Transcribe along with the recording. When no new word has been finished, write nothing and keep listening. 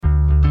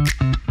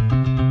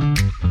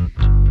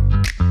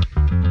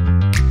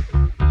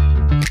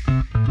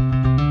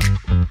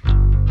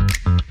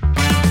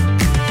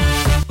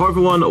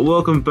everyone,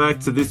 welcome back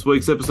to this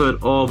week's episode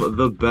of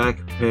The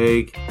Back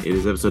Peg. It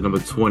is episode number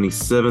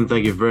 27.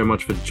 Thank you very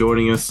much for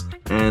joining us,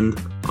 and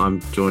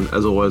I'm joined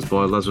as always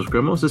by Lazarus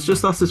Gramos. It's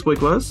just us this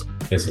week, Laz.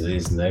 Yes, it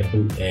is,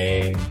 Nathan,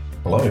 and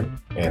hello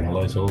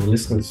to all the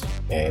listeners,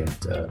 and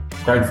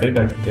great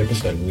feedback for the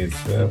episode with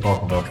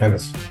Michael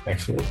Valkanis,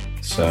 actually.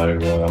 So,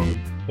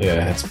 I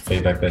had some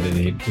feedback that it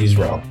hit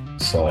Israel,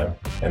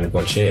 and it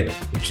got shared,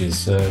 which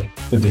is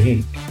good to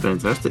hear.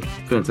 Fantastic.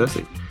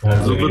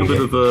 There's a little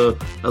bit of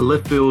a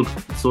left field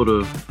sort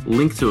of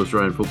link to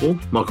Australian football.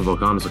 Michael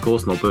Valkanis, of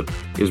course not, but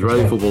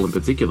Israeli football in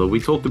particular. We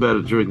talked about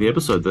it during the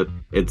episode that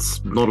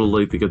it's not a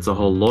league that gets a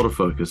whole lot of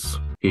focus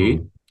here,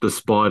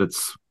 despite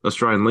its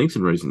Australian links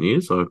in recent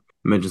years. I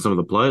mentioned some of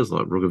the players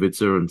like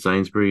Rugovica and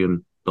Sainsbury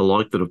and the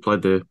like that have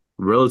played there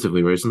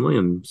relatively recently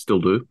and still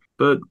do.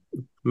 But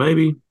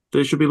maybe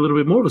there should be a little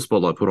bit more of a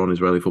spotlight put on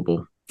Israeli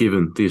football,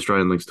 given the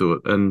Australian links to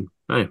it. And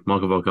hey,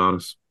 Michael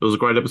Valkanis. It was a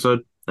great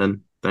episode,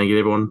 and thank you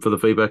everyone for the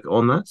feedback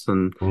on that.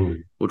 And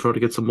we'll try to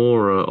get some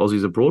more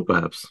Aussies abroad,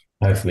 perhaps.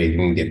 Hopefully you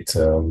didn't get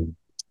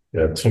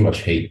too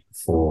much heat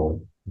for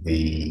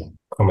the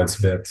comments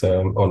about,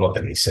 or not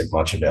that he said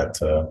much about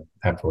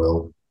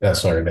Maccabi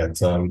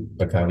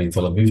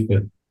Tel Aviv,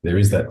 but there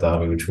is that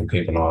derby which we'll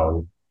keep an eye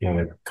on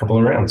in a couple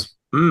of rounds.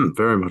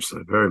 Very much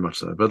so.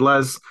 But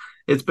Laz,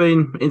 it's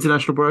been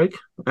international break,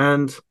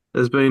 and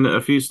there's been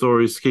a few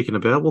stories kicking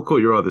about. What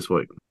caught your eye this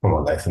week? Come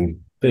on,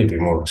 Nathan, be a bit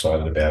more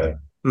excited about it.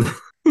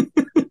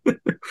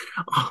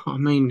 I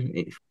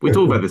mean, we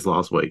talked about this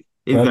last week.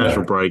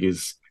 International break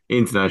is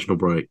international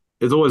break.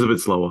 It's always a bit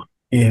slower.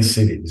 Yes,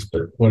 it is.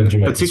 But what did you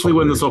make? Particularly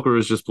when the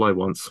Socceroos just play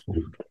once. I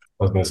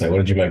was going to say, what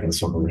did you make of the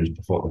Socceroos'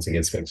 performance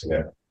against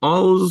Mexico? I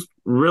was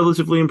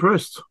relatively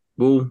impressed.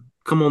 We'll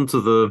come on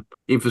to the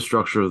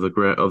infrastructure of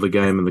the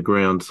game and the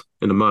ground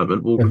in a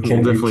moment. We'll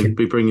definitely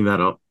be bringing that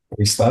up.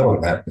 We start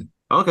on that.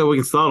 Okay, we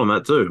can start on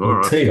that too. All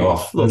right. Tee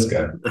off. Let's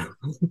go.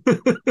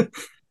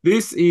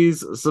 This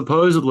is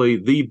supposedly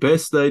the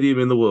best stadium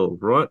in the world,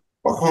 right?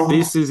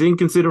 This is in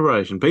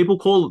consideration. People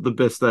call it the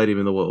best stadium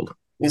in the world.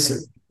 Is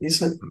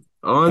it?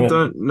 I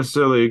don't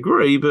necessarily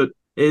agree, but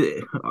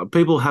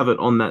people have it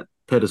on that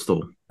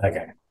pedestal.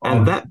 Okay.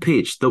 And that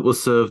pitch that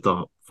was served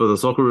up for the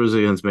Socceroos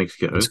against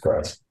Mexico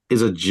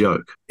is a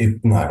joke.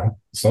 No,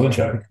 it's not a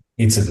joke.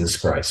 It's a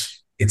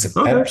disgrace. It's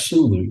an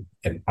absolute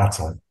and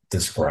utter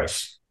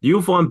disgrace.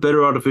 You'll find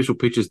better artificial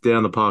pitches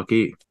down the park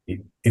here.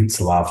 It's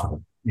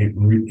laughable.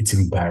 It's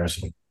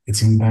embarrassing.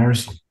 It's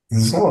embarrassing.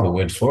 There's no other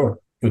words for it.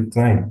 But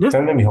don't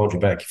let me hold you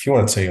back. If you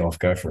want to tee off,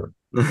 go for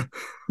it.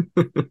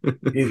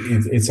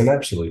 It's an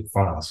absolute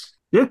farce.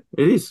 Yeah,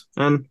 it is.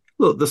 And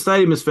look, the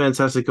stadium is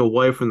fantastic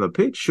away from the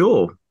pitch.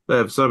 Sure, they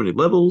have so many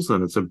levels,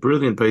 and it's a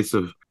brilliant piece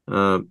of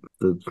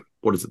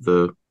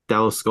the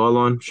Dallas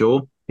skyline.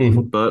 Sure,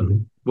 but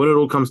when it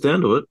all comes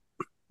down to it,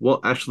 what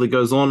actually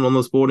goes on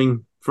the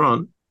sporting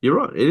front? You're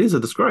right. It is a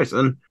disgrace,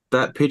 and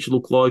that pitch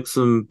looked like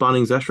some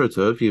Bunnings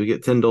AstroTurf. You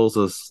get $10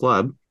 a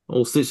slab,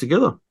 all stitched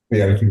together.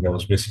 The only thing that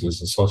was missing was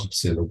the sausage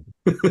sizzle.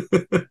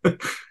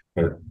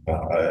 But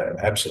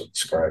absolute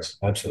disgrace.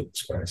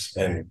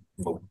 And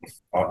look,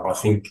 I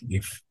think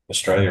if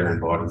Australia are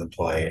invited to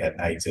play at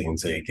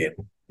AT&T again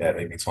at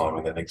any time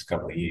in the next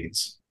couple of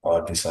years,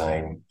 I'd be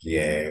saying,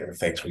 yeah,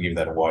 thanks, we'll give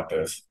that a wide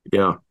berth.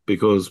 Yeah,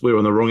 because we were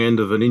on the wrong end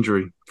of an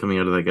injury coming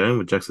out of that game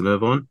with Jackson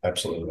Irvine.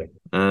 Absolutely.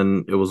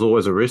 And it was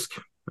always a risk.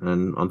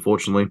 And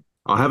unfortunately,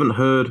 I haven't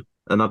heard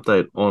an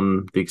update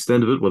on the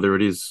extent of it, whether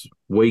it is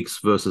weeks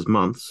versus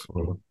months.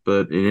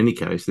 But in any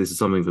case, this is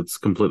something that's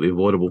completely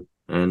avoidable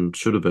and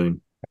should have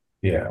been.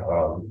 Yeah,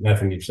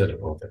 Nathan, you've said it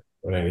all.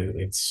 I mean,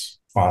 it's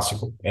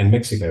farcical. And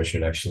Mexico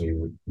should actually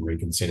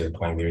reconsider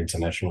playing their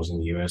internationals in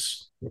the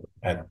US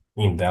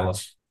in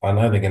Dallas. I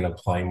know they're going to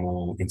play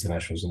more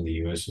internationals in the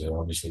US,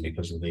 obviously,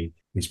 because of the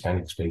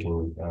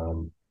Hispanic-speaking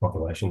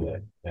population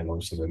there, and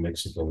obviously the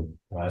Mexican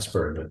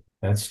diaspora, but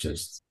that's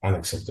just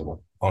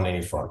unacceptable on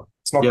any front.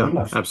 It's not good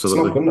enough.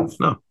 Absolutely. It's not good enough.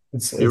 No,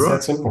 it's you're right.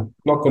 That simple.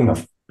 Not good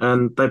enough.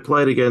 And they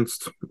played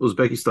against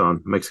Uzbekistan,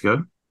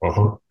 Mexico,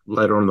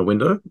 later on in the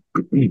window.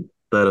 They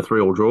had a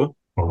 3-3 draw.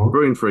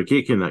 Brilliant free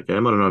kick in that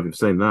game. I don't know if you've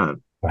seen that.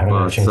 I haven't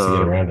had a chance to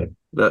get around it.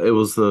 It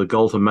was the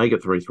goal to make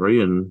it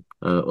 3-3, and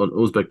an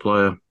Uzbek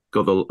player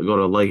got a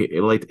late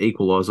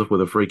equaliser with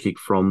a free kick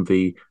from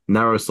the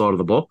narrow side of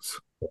the box,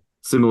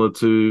 similar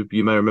to,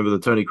 you may remember, the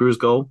Tony Cruz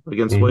goal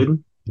against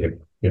Sweden. Yep.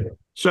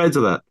 Shades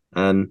of that.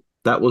 And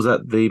that was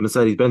at the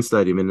Mercedes-Benz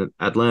Stadium in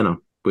Atlanta,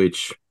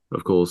 which,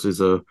 of course, is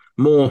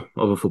more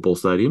of a football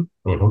stadium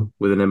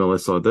with an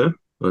MLS side there.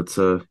 But,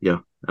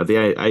 at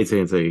the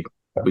AT&T,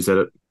 we said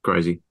it,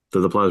 crazy that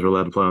the players were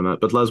allowed to play on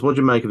that. But, Laz, what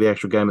did you make of the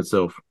actual game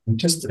itself?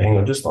 Just hang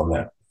on, just on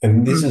that.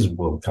 And this is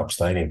World Cup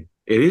stadium.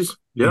 It is,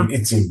 yeah.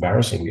 It's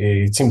embarrassing.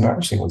 It's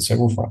embarrassing on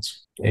several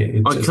fronts.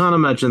 I can't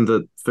imagine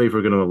that FIFA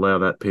are going to allow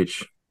that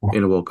pitch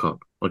in a World Cup.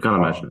 I can't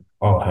imagine it.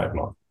 I hope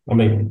not. I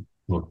mean,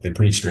 look, they're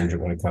pretty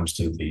stringent when it comes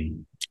to the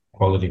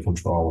quality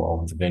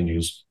control of the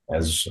venues,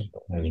 as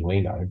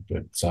we know.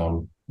 But,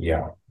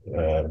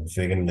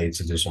 they're going to need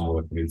to do some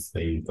work with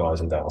the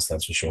guys in Dallas,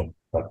 that's for sure.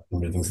 But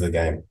moving to the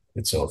game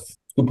itself,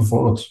 good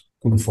performance.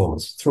 good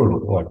performance.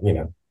 Through like,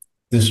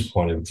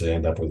 disappointed to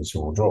end up with a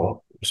small draw,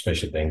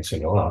 especially being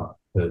 2-0 up.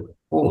 But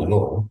all in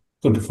all,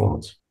 good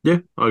performance. Yeah,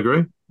 I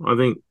agree. I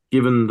think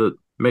given that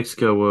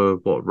Mexico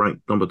were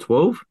ranked number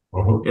 12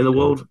 in the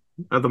world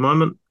at the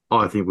moment,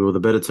 I think we were the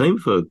better team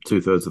for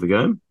 2/3 of the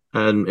game,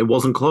 and it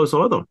wasn't close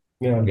either.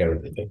 Yeah, I'll go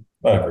with you.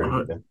 I agree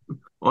with you.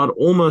 I'd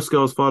almost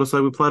go as far to say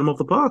we played them off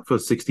the park for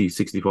 60,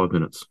 65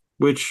 minutes,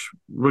 which,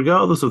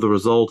 regardless of the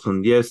result,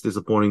 and yes,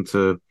 disappointing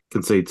to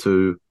concede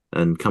two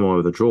and come away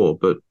with a draw,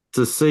 but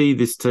to see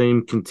this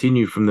team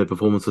continue from their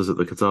performances at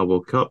the Qatar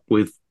World Cup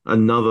with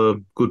another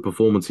good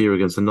performance here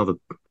against another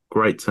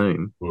great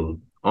team,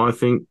 I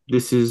think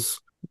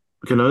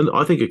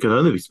I think it can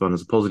only be spun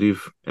as a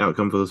positive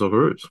outcome for the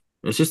Socceroos.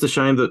 It's just a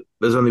shame that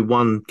there's only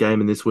one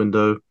game in this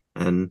window,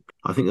 and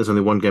I think there's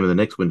only one game in the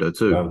next window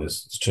too. No,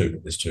 there's two.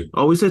 There's two.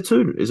 Oh, is there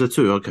two? Is there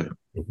two? Okay.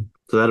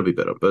 So that'll be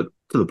better. But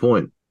to the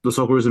point, the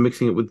Socceroos are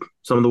mixing it with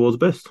some of the world's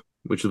best,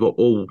 which is what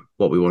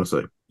we want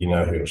to see. You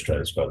know who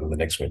Australia's got in the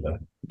next window?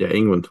 Yeah,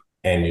 England.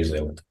 And New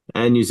Zealand.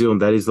 And New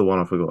Zealand, that is the one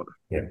I forgot.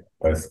 Yeah,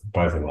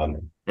 both in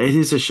London. It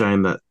is a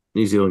shame that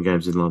New Zealand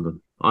game's in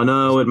London. I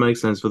know it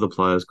makes sense for the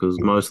players because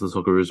most of the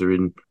Socceroos are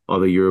in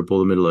either Europe or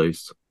the Middle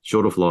East.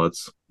 Shorter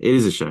flights. It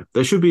is a shame.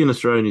 There should be an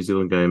Australia-New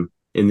Zealand game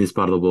in this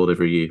part of the world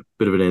every year.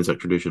 Bit of an Anzac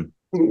tradition.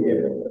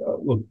 Yeah,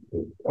 look,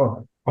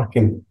 I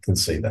can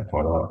see that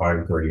point. I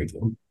agree with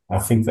you. I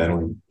think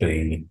that'll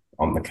be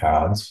on the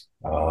cards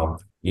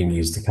in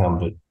years to come,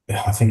 but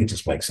I think it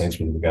just makes sense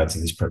with regard to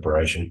this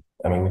preparation.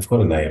 I mean, we've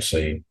got an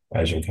AFC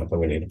Asian Cup that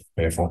we need to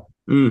prepare for.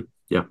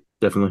 Yeah,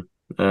 definitely.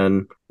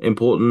 And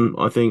important,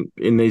 I think,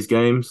 in these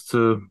games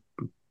to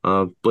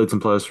bleed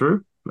some players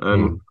through.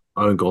 And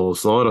own goal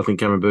aside, I think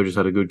Cameron Burgess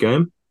had a good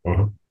game.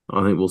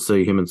 I think we'll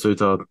see him and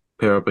Souttar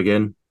pair up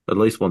again at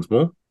least once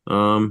more.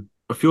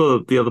 A few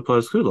of the other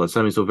players could, like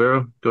Sammy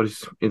Silvera, got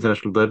his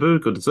international debut.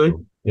 Good to see.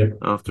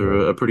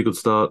 After a pretty good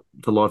start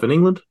to life in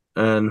England.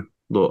 And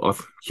look,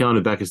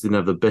 Keanu Backus didn't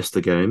have the best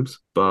of games,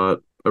 but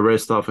a rare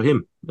start for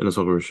him in a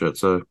Socceroos shirt.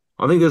 So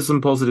I think there's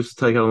some positives to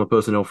take out on the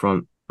personnel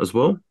front as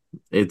well.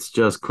 It's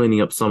just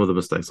cleaning up some of the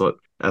mistakes, like,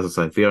 as I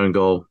say, the own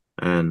goal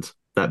and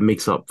that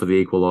mix-up for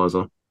the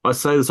equaliser. I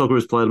say the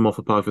Socceroos played them off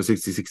the park for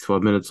 60,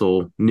 65 minutes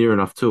or near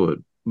enough to it.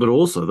 But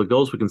also, the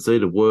goals we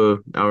conceded were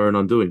our own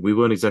undoing. We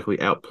weren't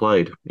exactly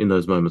outplayed in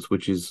those moments,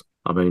 which is,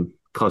 I mean,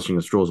 clutching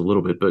at straws a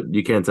little bit, but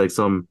you can take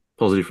some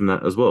positive from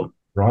that as well.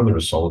 Rather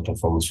a solid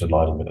performance for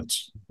 90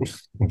 minutes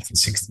for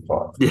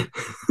 65. Yeah.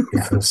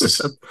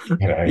 Because,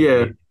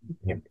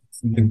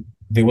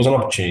 there was an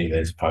opportunity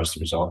there to post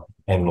the result.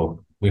 And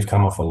look, we've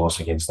come off a loss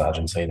against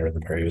Argentina in the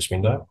previous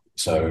window.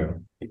 So,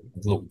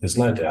 look, there's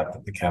no doubt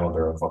that the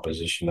caliber of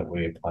opposition that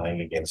we're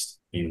playing against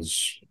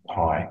is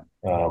high.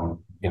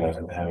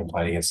 Having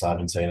played against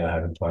Argentina,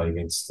 having played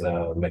against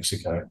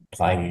Mexico,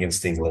 playing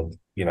against England,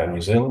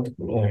 New Zealand,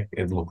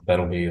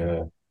 that'll be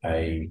a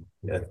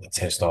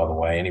test either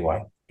way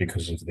anyway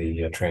because of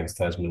the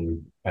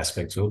trans-Tasman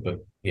aspect to it. But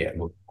yeah,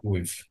 look,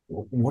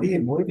 what have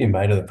you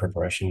made of the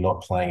preparation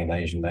not playing an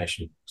Asian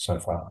nation so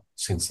far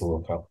since the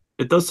World Cup?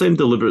 It does seem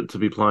deliberate to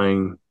be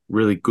playing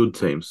really good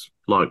teams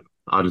like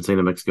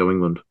Argentina, Mexico,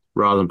 England,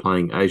 rather than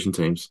playing Asian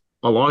teams.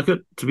 I like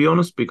it, to be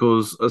honest,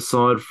 because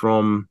aside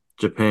from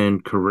Japan,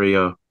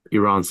 Korea,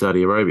 Iran,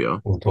 Saudi Arabia...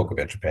 We'll talk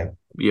about Japan.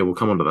 Yeah, we'll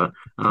come on to that.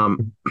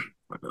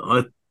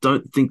 I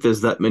don't think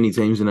there's that many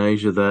teams in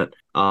Asia that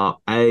are,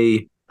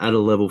 at a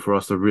level for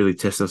us to really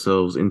test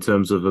ourselves in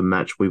terms of a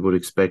match we would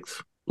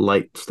expect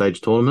late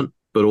stage tournament,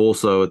 but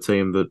also a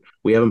team that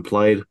we haven't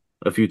played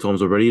a few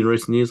times already in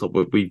recent years.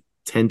 Like we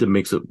tend to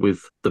mix it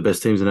with the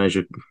best teams in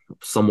Asia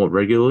somewhat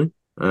regularly.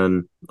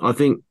 And I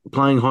think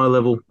playing high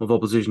level of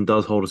opposition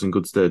does hold us in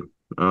good stead,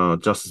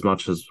 just as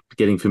much as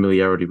getting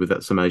familiarity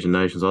with some Asian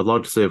nations. I'd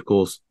like to see, of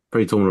course,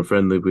 pre-tournament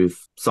friendly with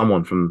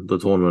someone from the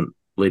tournament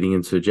leading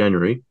into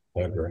January.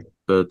 I agree.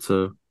 But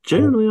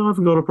generally, I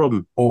haven't got a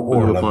problem.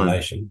 Or another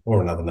nation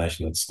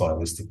that's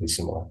stylistically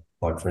similar.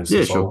 Like, for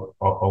instance, I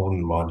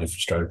wouldn't mind if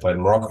Australia played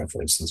Morocco,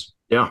 for instance.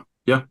 Yeah.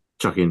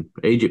 Chuck in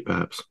Egypt,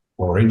 perhaps.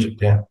 Or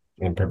Egypt, yeah,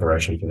 in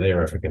preparation for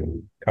their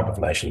African Cup of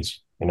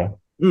Nations,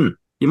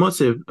 You might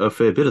see a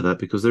fair bit of that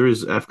because there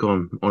is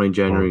AFCON on in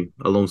January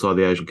alongside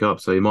the Asian Cup.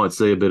 So you might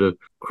see a bit of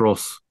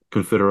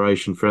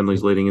cross-confederation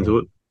friendlies leading into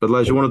it. But,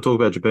 Les, you want to talk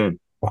about Japan?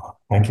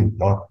 I can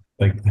not.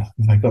 They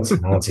got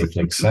some Nazi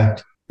flick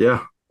sacked.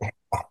 Yeah.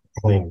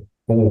 I mean,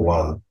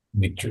 4-1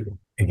 victory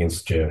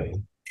against Germany.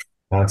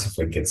 Nazi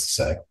flick gets the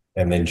sack.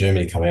 And then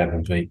Germany come out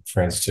and beat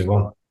France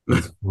 2-1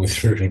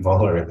 with Rudy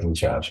Voller in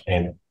charge.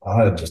 And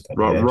I just...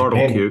 Right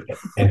on cue.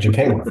 And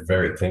Japan were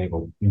very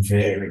clinical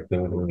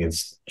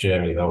against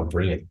Germany. They were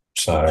brilliant.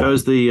 So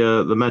shows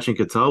the match in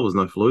Qatar was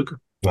no fluke.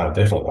 No,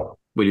 definitely not.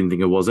 We didn't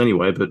think it was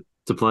anyway, but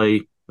to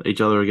play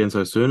each other again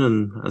so soon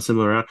and a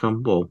similar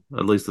outcome, well,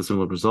 at least a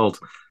similar result.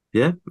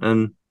 Yeah,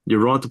 and you're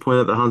right to point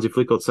out that Hansi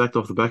Flick got sacked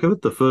off the back of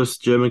it. The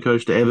first German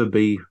coach to ever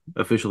be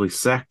officially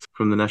sacked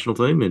from the national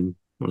team in,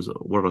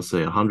 what did I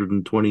say,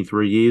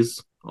 123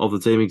 years of the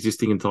team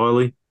existing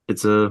entirely.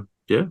 It's a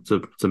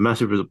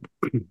massive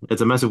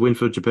win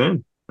for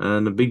Japan.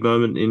 and a big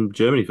moment in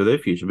Germany for their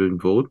future moving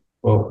forward.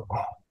 Well,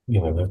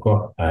 they've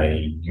got a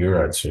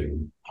Euro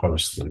to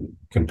host and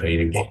compete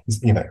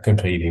against,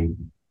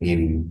 competing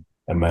in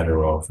a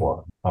matter of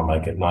what? I'll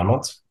make it 9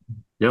 months.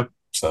 Yeah.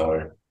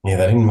 So, yeah,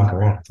 they didn't muck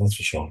around, that's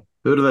for sure.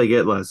 Who do they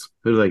get, lads?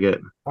 Who do they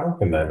get? I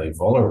reckon they leave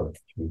Voller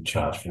in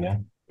charge for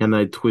now. Can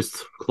they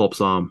twist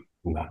Klopp's arm?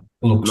 No.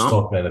 Look, No.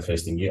 stop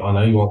manifesting. I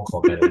know you want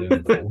Klopp out of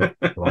Liverpool,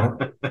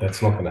 right?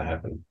 That's not going to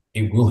happen.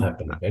 It will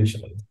happen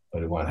eventually,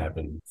 but it won't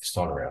happen this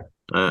time around.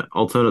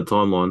 Alternate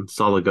timeline.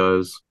 Salah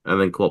goes, and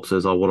then Klopp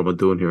says, "Oh, what am I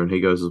doing here?" And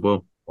he goes as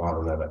well. Well, I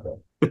don't know about that.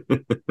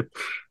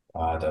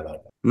 I don't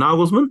know.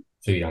 Nagelsmann?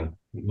 Too young.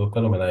 Look,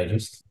 I'm an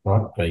ageist,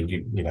 right?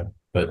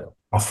 But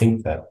I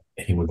think that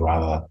he would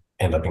rather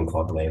end up in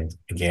clubland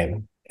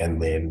again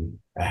and then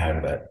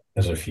have that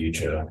as a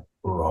future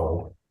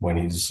role when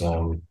he's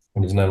no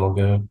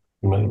longer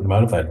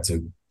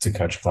motivated to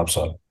coach a club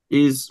side.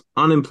 Is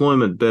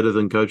unemployment better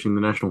than coaching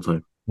the national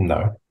team?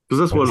 No.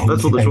 Because that's what the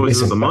choice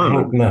is at the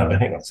moment. No,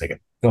 but hang on a second.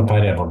 Got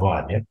paid out by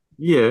Bayern, yeah?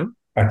 Yeah.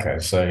 Okay,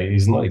 so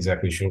he's not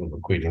exactly short of a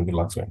quid, and good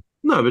luck to him.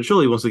 No, but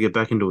surely he wants to get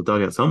back into a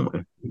dugout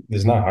somewhere.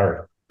 There's no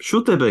hurry.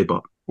 Should there be,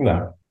 but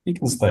No, you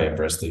can stay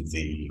abreast of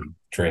the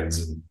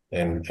trends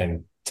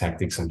and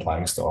tactics and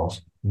playing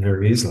styles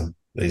very easily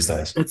these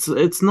days.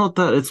 it's not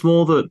that. It's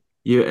more that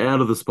you're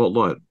out of the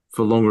spotlight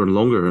for longer and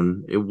longer,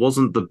 and it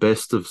wasn't the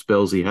best of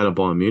spells he had at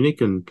Bayern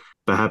Munich, and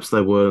perhaps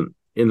they weren't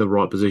in the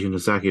right position to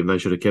sack him. They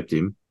should have kept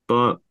him.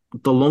 But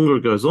the longer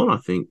it goes on, I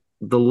think,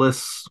 the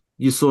less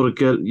you sort of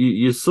get,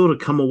 you sort of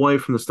come away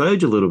from the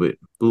stage a little bit,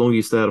 the longer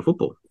you stay out of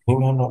football.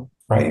 I'm not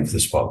afraid of the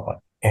spotlight.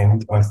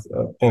 And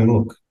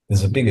look,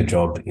 there's a bigger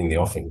job in the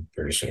offing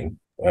very soon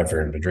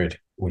over in Madrid,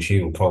 which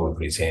he will probably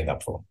put his hand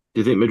up for.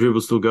 Do you think Madrid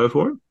will still go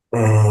for him?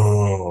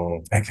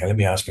 Okay, let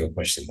me ask you a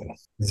question then.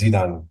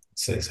 Zidane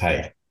says,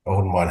 hey, I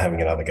wouldn't mind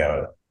having another go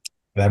at it.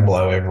 That'd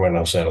blow everyone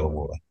else out of the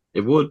water.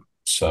 It would.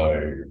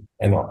 So,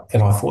 and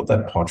I thought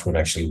that Poch would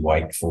actually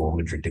wait for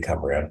Madrid to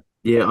come around.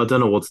 Yeah, I don't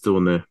know what's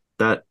doing there.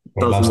 That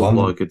doesn't look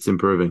like it's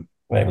improving.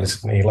 Mate,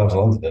 listen, he loves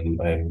London,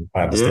 and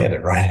I understand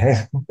it,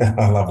 right?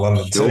 I love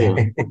London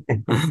too.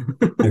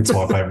 It's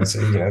my favourite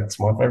city. It's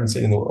my favourite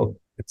city in the world.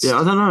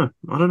 I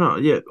don't know.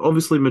 Yeah,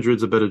 obviously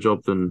Madrid's a better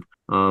job than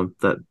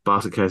that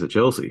basket case at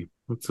Chelsea.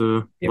 It's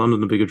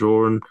London a bigger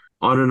draw, and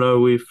I don't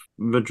know if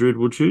Madrid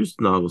would choose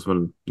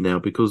Nagelsmann now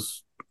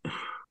because,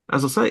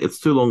 as I say, it's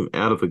too long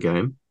out of the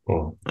game,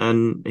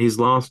 and his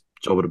last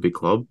job at a big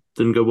club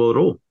didn't go well at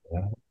all.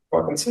 Yeah. I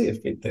can see a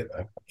fit there,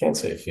 though. I can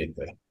see a fit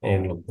there.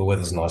 And look, the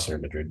weather's nicer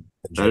in Madrid.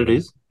 That it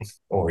is.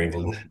 Or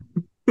England.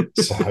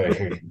 So,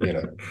 maybe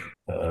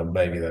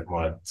that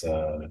might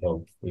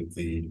help with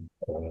the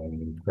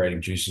creative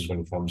juices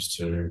when it comes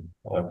to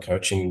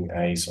coaching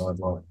a side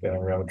like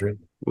Real Madrid.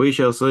 We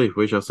shall see.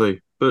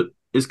 But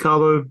is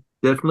Carlo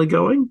definitely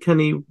going? Can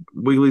he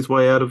wiggle his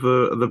way out of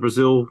the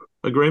Brazil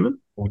agreement?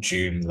 Would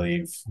you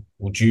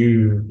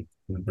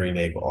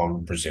renege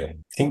on Brazil?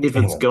 If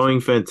it's going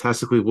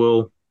fantastically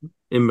well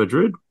in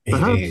Madrid,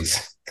 perhaps. It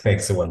is,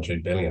 thanks to 1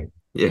 billion.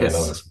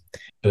 Yes.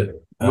 But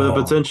with a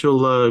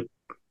potential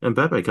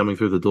Mbappe coming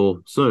through the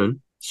door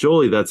soon,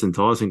 surely that's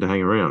enticing to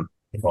hang around.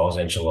 If I was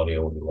Ancelotti, I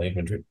would leave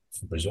Madrid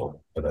for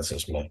Brazil, but that's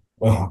just me.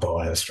 Well, I'm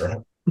biased, right?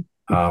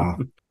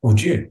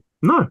 Would you?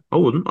 No, I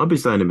wouldn't. I'd be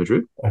staying in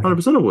Madrid.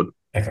 100% I would.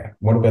 Okay.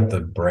 What about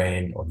the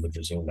brand of the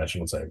Brazil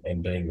national team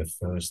and being the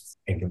first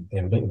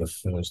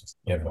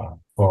ever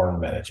foreign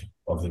manager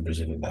of the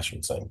Brazilian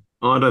national team?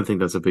 I don't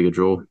think that's a bigger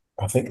draw.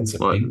 I think it's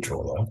a big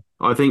draw, though.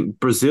 I think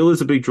Brazil is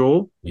a big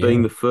draw. Yeah.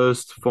 Being the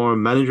first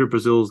foreign manager of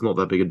Brazil is not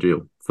that big a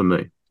deal for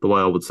me, the way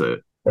I would say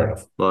it. Fair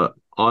enough.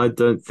 I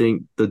don't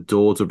think the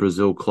door to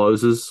Brazil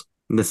closes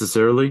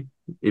necessarily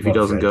if he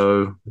doesn't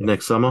go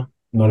next summer.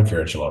 Not if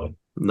you're Ancelotti.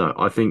 No,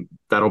 I think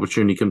that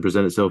opportunity can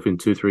present itself in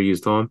 2-3 years'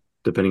 time,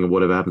 depending on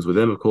whatever happens with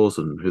them, of course,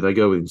 and who they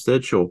go with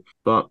instead, sure.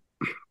 But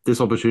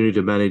this opportunity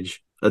to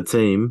manage a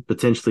team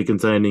potentially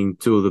containing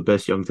two of the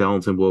best young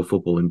talents in world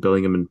football in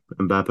Bellingham and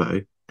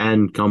Mbappe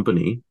and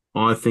company,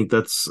 I think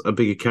that's a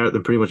bigger carrot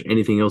than pretty much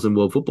anything else in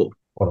world football.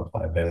 What a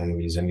player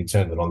Bellingham is, and he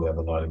turned it on the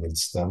other night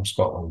against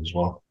Scotland as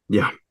well.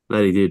 Yeah,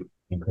 that he did.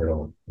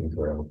 Incredible.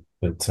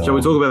 But, shall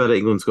we talk about that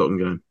England-Scotland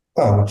game?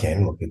 Oh, we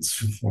can. Look, it's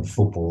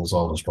football's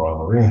oldest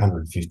rivalry,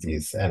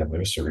 150th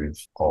anniversary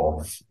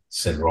of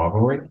said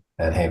rivalry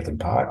at Hampden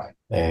Park.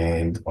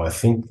 And I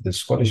think the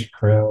Scottish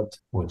crowd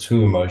were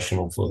too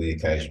emotional for the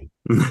occasion.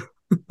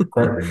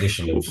 Great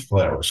rendition of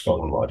Flower of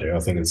Scotland, I do. I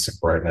think it's a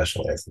great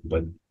national anthem,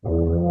 but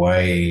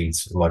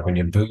like when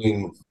you're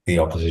booing the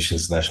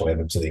opposition's national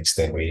anthem to the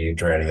extent where you're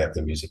drowning out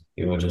the music,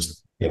 it will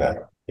just,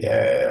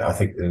 I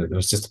think it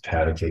was just a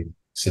powder keg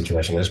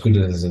situation. As good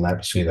as an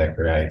atmosphere that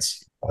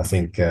creates, I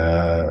think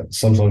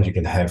sometimes you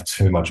can have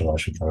too much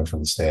emotion coming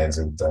from the stands,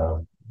 and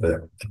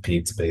that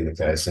appeared to be the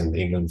case. And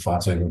England far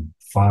too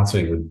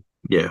good.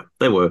 Yeah,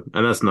 they were,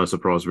 and that's no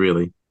surprise,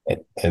 really.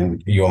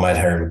 And your mate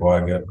Harry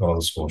Maguire got on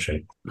the score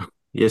sheet.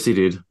 Yes, he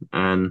did,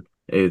 and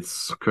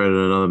it's created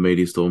another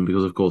media storm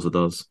because, of course, it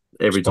does.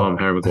 Every time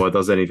Harry Maguire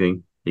does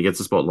anything, he gets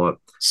a spotlight.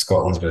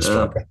 Scotland's best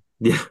striker.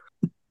 Yeah.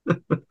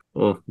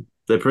 Well,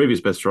 their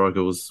previous best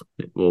striker is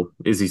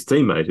his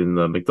teammate in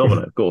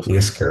McDominay, of course.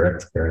 Yes,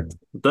 correct.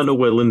 Don't know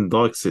where Lyndon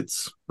Dykes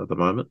sits at the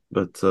moment,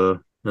 but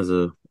there's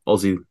a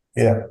Aussie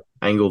Yeah,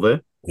 angle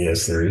there.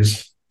 yes, there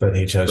is. But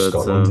he chose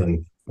But Scotland,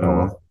 and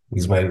well,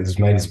 he's made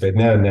his bed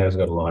now, and now he's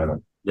got a line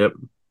on. yep,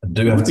 I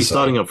do he have would to be say,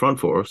 starting up front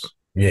for us.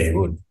 yeah, he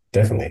would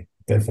definitely.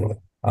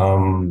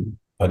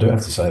 I do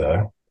have to say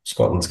though,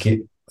 Scotland's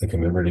kit, the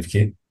commemorative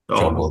kit,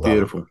 job Oh, well done.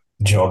 beautiful,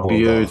 Job well done.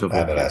 beautiful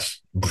kit. Adidas,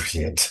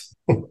 brilliant,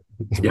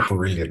 Yeah,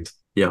 brilliant.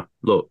 yeah.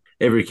 Look,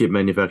 every kit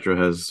manufacturer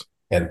has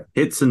And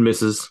hits and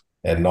misses.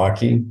 and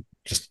Nike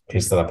just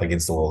pissed it up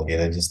against the wall again.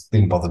 They just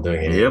didn't bother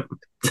doing anything. Yep,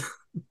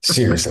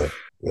 Seriously,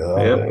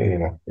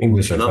 yep.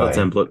 English Another FA.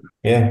 template.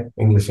 Yeah,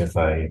 English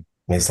FA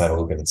needs to have a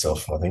look at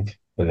itself, I think.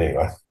 But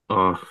anyway,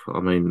 Oh, I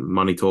mean,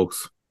 money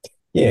talks.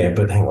 yeah,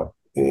 but hang on.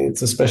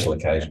 It's a special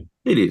occasion.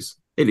 It is,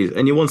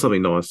 and you want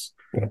something nice.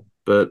 Yeah.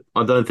 But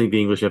I don't think the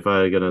English FA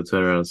are going to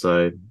turn around and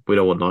say we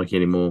don't want Nike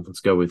anymore. Let's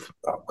go with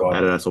Oh, God.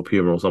 Adidas or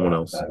Puma or someone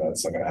else. No,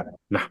 that's not going to happen.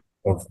 Nah.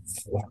 Well,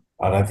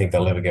 I don't think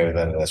they'll ever go with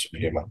Adidas or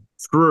Puma.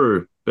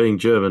 True, being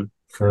German.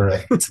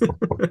 Correct.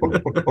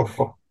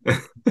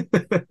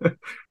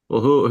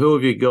 Well, who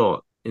have you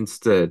got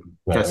instead?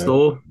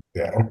 Castor,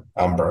 Yeah.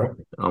 Umbro,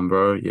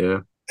 Umbro, yeah.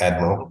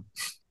 Admiral.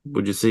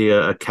 Would you see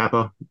a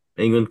Kappa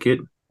England kit?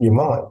 You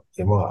might.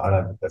 I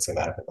don't think that's going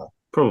to happen, though.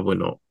 Probably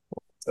not.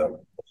 So,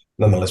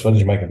 nonetheless, what did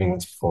you make of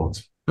England's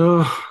performance?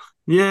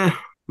 Yeah,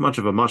 much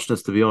of a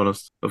muchness, to be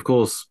honest. Of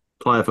course,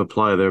 player for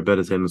player, they're a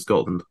better team than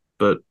Scotland.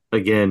 But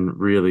again,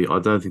 really, I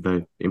don't think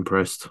they've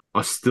impressed.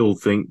 I still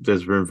think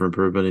there's room for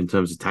improvement in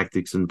terms of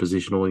tactics and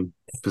positional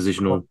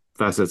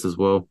facets as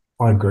well.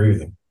 I agree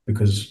with him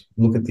because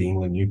look at the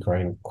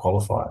England-Ukraine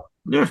qualifier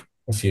Yeah,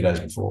 a few days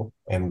before,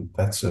 and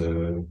that's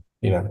they've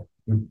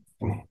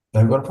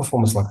got a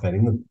performance like that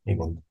in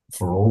England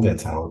for all their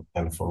talent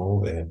and for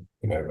all their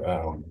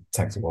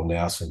tactical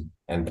nous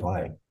and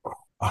play.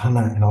 I don't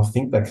know, and I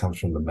think that comes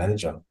from the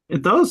manager.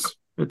 it does.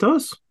 It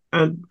does.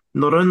 And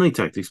not only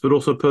tactics, but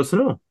also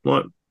personnel.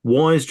 Like,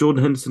 why is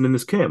Jordan Henderson in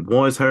this camp?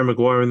 Why is Harry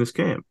Maguire in this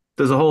camp?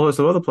 There's a whole host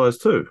of other players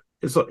too.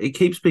 It's like it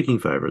keeps picking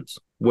favourites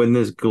when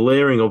there's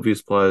glaring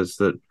obvious players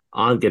that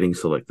aren't getting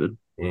selected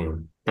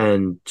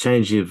and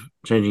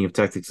changing of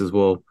tactics as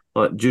well.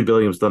 Like Jude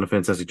Bellingham's done a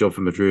fantastic job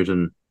for Madrid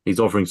and he's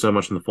offering so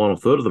much in the final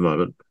third at the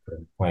moment.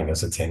 Playing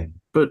as a 10.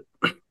 But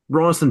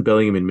Rice and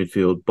Bellingham in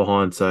midfield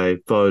behind, say,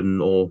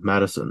 Foden or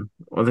Madison,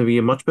 I think we get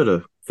a much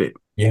better fit.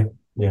 Yeah.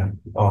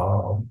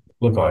 Oh,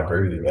 look, I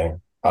agree with you,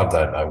 man. I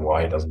don't know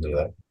why he doesn't do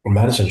that.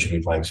 Madison should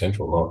be playing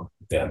central,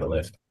 not down the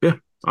left. Yeah.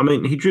 I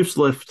mean, he drifts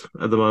left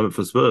at the moment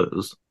for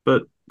Spurs,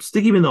 but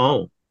stick him in the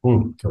hole.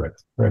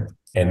 Correct.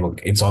 And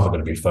look, it's either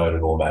going to be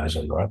Foden or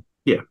Madison, right?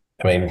 Yeah.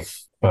 I mean,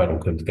 Foden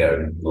could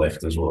go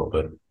left as well,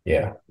 but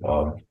yeah.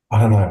 I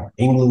don't know.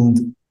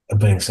 England are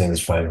being seen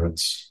as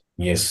favourites.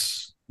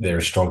 Yes, they're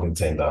a strong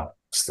contender.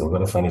 Still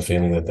got a funny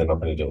feeling that they're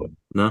not going to do it.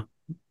 No,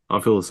 I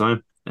feel the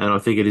same. And I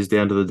think it is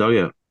down to the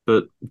dugout.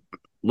 But,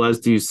 lads,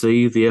 do you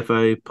see the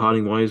FA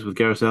parting ways with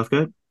Gareth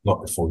Southgate?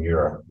 Not before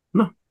Euro.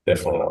 No.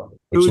 Definitely not.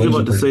 Who would you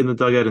like to see in the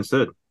dugout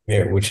instead?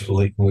 Yeah, which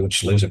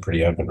leaves it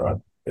pretty open, right?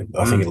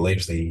 I think it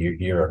leaves the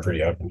Euro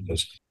pretty open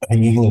because I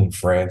think England and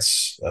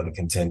France are the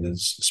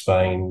contenders.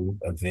 Spain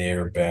are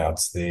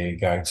thereabouts. They're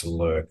going to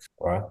lurk,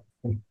 right?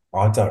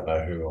 I don't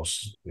know who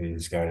else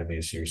is going to be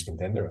a serious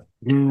contender.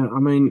 Yeah, I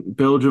mean,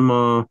 Belgium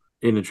are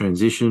in a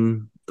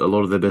transition. A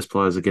lot of their best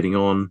players are getting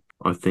on.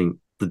 I think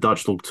the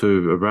Dutch look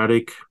too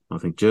erratic. I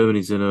think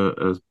Germany's in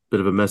a bit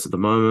of a mess at the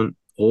moment.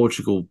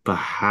 Portugal,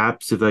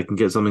 perhaps, if they can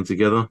get something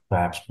together.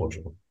 Perhaps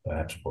Portugal.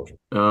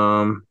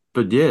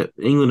 But yeah,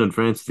 England and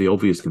France are the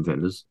obvious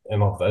contenders.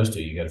 And of those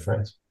two, you go to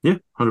France. Yeah,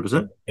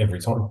 100%.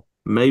 Every time.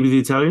 Maybe the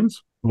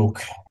Italians.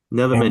 Look.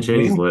 Now that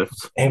Mancini's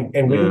left. And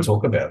we can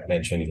talk about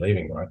Mancini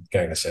leaving, right?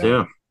 Going to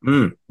Saudi.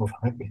 Yeah.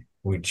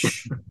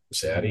 Which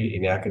Saudi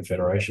in our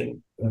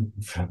confederation,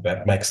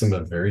 that makes them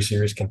a very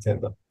serious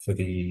contender for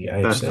the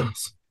AFC.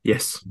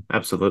 Yes,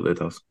 absolutely it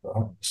does.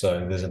 Right.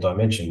 So there's a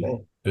dimension there.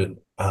 But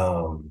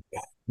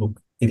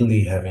look,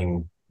 Italy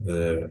having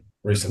the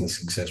recently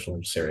successful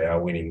Serie A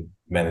winning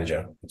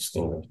manager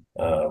installed,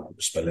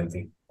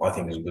 Spalletti, I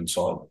think is a good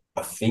sign.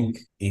 I think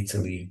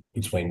Italy,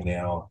 between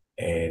now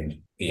and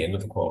the end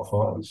of the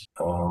qualifiers,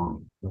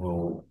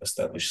 will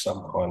establish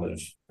some kind of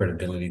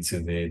credibility to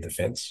their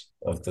defence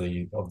of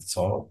the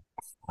title.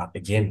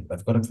 Again,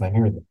 they've got to play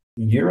here.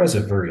 The Euros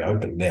are very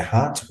open. They're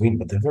hard to win,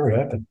 but they're very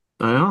open.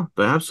 They are.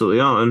 They absolutely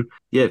are. And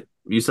yeah,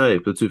 you say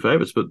the two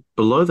favourites, but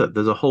below that,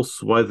 there's a whole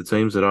swathe of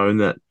teams that are in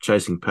that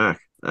chasing pack.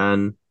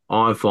 And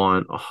I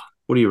find,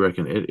 what do you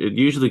reckon? It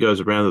usually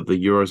goes around that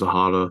the Euros are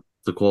harder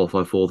to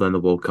qualify for than the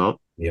World Cup.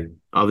 Yep.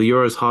 Are the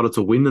Euros harder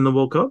to win than the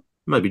World Cup?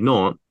 Maybe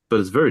not, but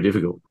it's very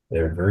difficult.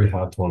 They're a very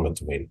hard tournament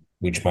to win,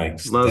 which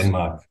makes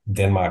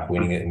Denmark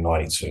winning it in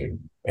 92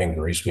 and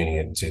Greece winning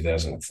it in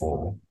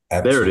 2004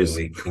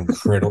 absolutely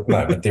incredible.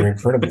 No, but they're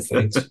incredible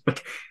feats.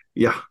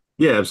 Yeah,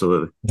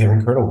 absolutely. They're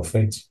incredible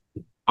feats.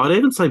 I'd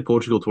even say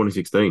Portugal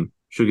 2016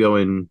 should go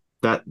in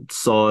that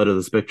side of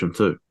the spectrum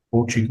too.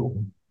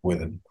 Portugal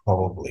with it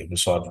probably,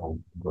 besides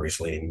from Greece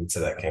leading into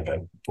that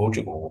campaign,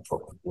 Portugal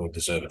were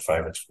deserved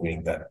favourites for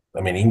winning that.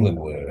 I mean, England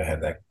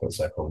had that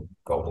so-called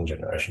golden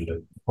generation, but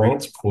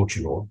France,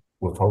 Portugal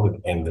were probably,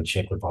 and the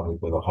Czech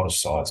Republic were the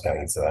hottest sides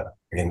going into that.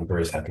 And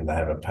Greece happened to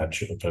have a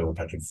total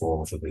patch of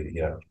form for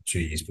the 2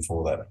 years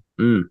before that.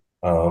 Mm.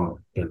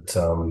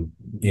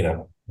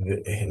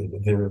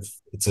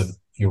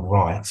 You're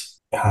right.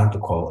 Hard to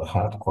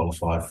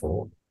qualify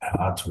for,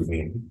 hard to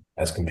win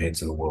as compared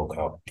to the World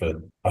Cup. But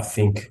I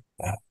think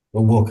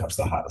the World Cup's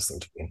the hardest thing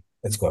to win.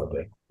 It's got to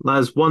be.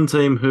 There's one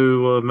team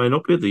who may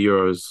not be at the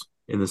Euros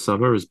in the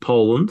summer is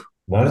Poland.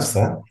 Notice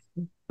that.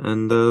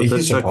 And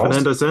they've sacked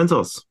Fernando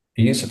Santos.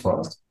 Are you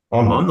surprised?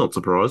 I'm not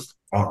surprised.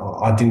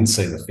 I didn't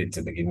see the fit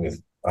to begin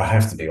with. I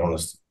have to be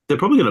honest. They're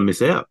probably going to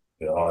miss out.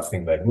 I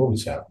think they will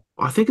miss out.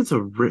 I think it's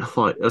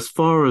as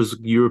far as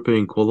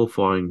European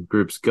qualifying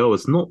groups go,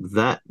 it's not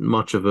that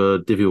much of a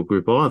difficult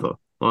group either.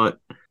 Like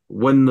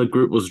when the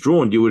group was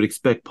drawn, you would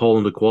expect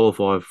Poland to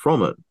qualify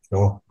from it.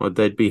 Sure. Like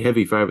they'd be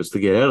heavy favourites to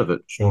get out of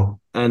it. Sure.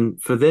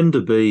 And for them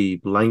to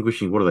be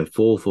languishing, what are they,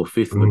 fourth or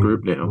fifth in the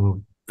group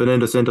now?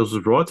 Fernando Santos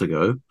was right to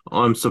go.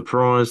 I'm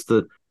surprised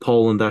that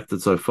Poland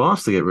acted so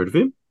fast to get rid of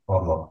him.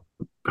 I'm not.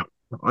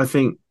 I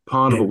think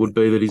part of it would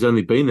be that he's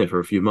only been there for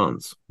a few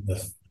months.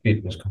 The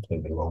fit was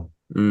completely wrong.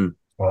 Mm.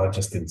 Well, I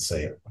just didn't see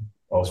it.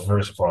 I was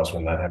very surprised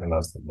when that happened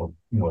as the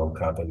World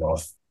Cup, and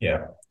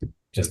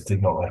just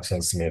did not make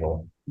sense to me at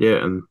all.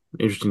 Yeah, and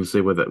interesting to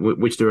see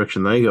which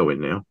direction they go in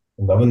now.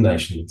 Another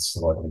nation that's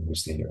likely to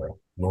miss the Euro,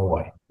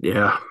 Norway.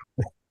 Yeah.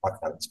 I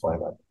can't explain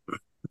that.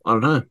 I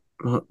don't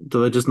know.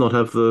 Do they just not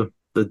have the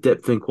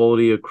depth and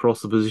quality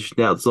across the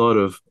position outside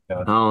of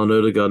Haaland,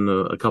 Ødegaard,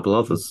 and a couple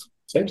others?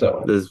 Seems that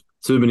way. There's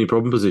too many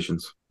problem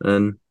positions.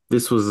 And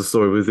this was the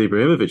story with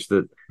Ibrahimovic,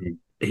 that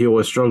he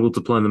always struggled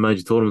to play in the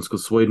major tournaments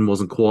because Sweden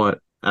wasn't quite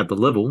at the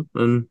level,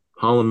 and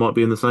Haaland might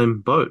be in the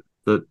same boat,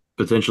 that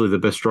potentially the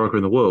best striker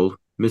in the world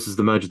misses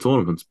the major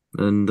tournaments.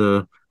 And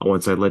I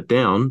won't say let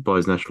down by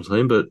his national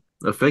team, but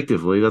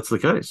effectively that's the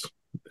case.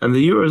 And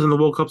the Euros and the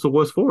World Cups are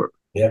worse for it.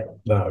 Yeah,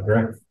 no,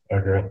 I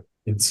agree.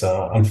 It's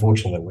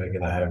unfortunate that we're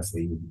going to have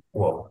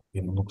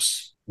it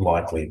looks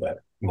likely that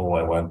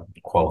Norway won't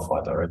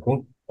qualify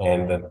directly,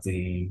 and that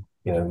the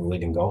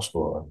leading goal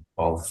scorer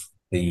of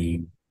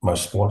the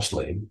most watched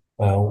league,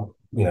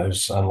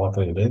 is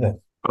unlikely to be there.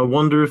 I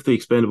wonder if the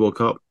Expanded World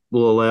Cup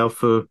will allow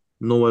for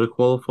Norway to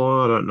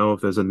qualify. I don't know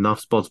if there's enough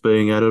spots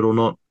being added or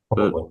not.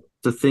 Probably.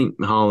 But to think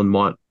Haaland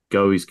might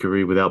go his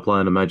career without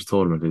playing a major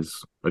tournament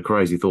is a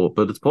crazy thought,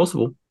 but it's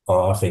possible.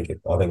 I think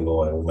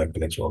Norway will make the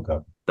next World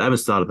Cup. They haven't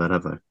started that,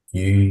 have they?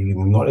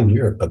 Not in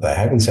Europe, but they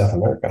have in South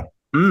America.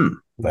 Mm.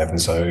 They haven't.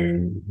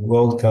 So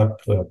World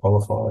Cup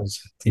qualifiers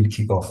did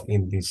kick off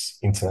in this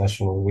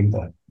international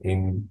window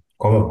in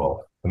CONMEBOL,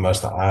 the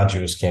most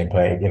arduous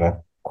campaign,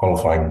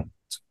 qualifying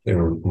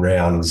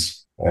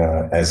rounds,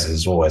 as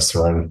is always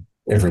thrown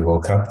every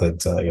World Cup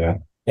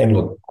that, and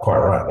look, quite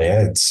right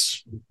now,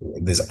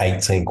 there's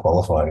 18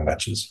 qualifying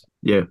matches.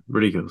 Yeah,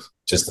 ridiculous.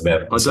 Just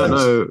about the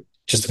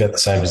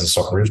same as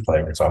the Socceroos play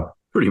every time.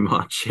 Pretty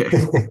much, yeah.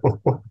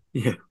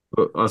 Yeah.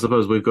 But I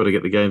suppose we've got to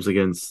get the games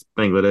against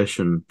Bangladesh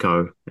and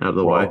co out of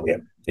the way.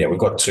 Yeah, we've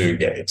got two.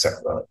 Yeah,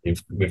 exactly right.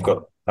 We've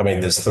got,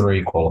 there's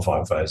 3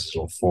 qualifying phases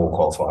or 4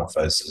 qualifying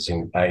phases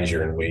in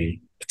Asia, and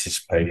we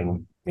participate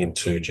in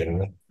 2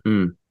 generally.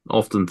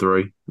 Often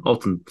 3,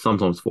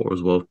 sometimes 4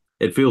 as well.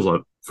 It feels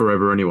like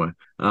forever anyway.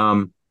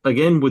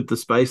 Again, with the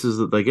spaces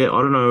that they get,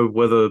 I don't know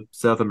whether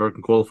South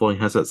American qualifying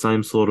has that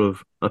same sort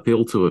of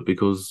appeal to it,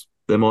 because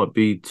there might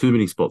be too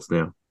many spots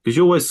now. Because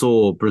you always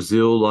saw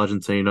Brazil,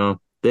 Argentina,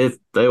 they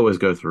always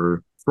go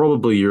through.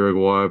 Probably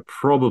Uruguay,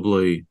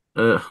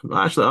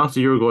 actually after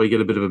Uruguay you get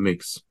a bit of a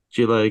mix.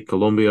 Chile,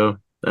 Colombia,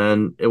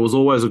 and it was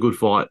always a good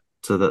fight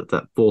to that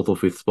 4th or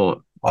 5th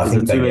spot. Is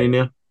it too many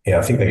now? Yeah,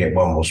 I think they get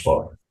one more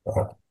spot.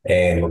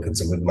 And look,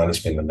 it's a good money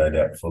spender, no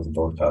doubt, for the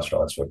broadcast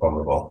rights for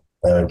CONMEBOL.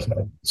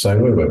 Okay, so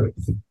where were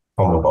we?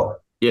 CONMEBOL.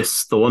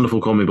 Yes, the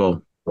wonderful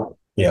CONMEBOL.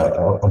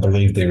 Yeah, I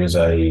believe there is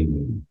a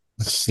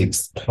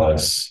 6th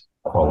place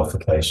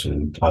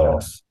qualification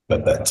playoff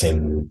that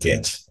team will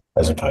get,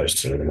 as opposed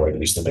to where it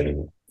used to be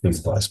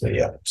 5th place. But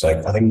yeah,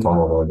 so I think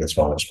CONMEBOL gets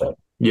one spot.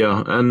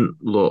 Yeah, and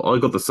look, I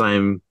got the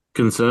same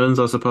concerns,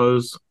 I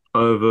suppose,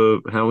 over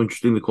how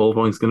interesting the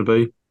qualifying is going to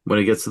be when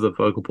it gets to the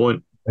focal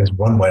point. There's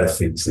one way to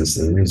fix this.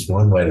 There is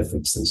one way to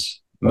fix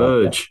this.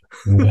 Merge.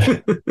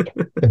 Merge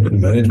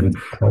with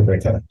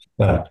CONCACAF.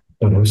 No,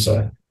 but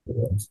also,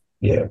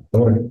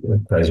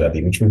 crazy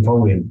idea, which we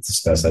probably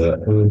discuss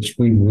which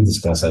we will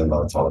discuss at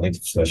another time. I need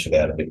to flesh it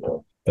out a bit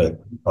more. But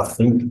I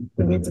think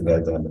we need to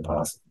go down the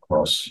path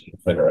across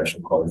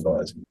Federation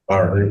qualifiers.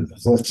 I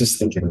was just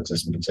thinking of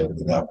just mix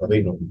everything up. I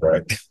think it'll be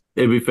great.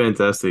 It'd be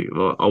fantastic.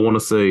 I want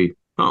to see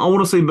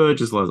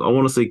merges, lads. I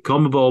want to see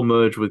CONMEBOL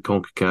merge with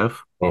CONCACAF.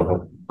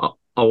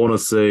 I want to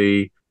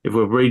see, if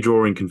we're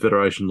redrawing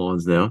confederation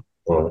lines now,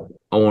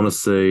 I want to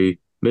see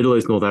Middle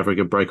East, North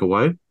Africa break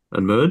away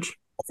and merge.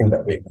 I think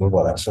that'd be a good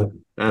one, actually.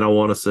 And I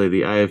want to see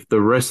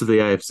the rest of the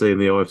AFC and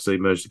the OFC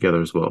merge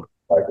together as well.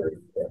 I agree.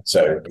 Yeah.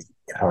 So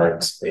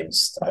current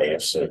East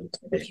AFC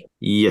division.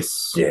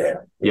 Yes. Yeah,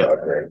 Yeah. I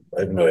agree.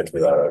 It merged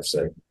with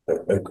RFC.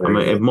 I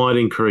mean, it might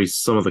increase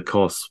some of the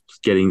costs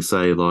getting,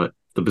 say, like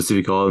the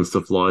Pacific Islands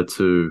to fly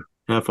to.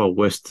 How far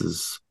west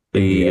does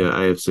the India.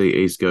 AFC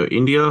East go?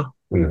 India?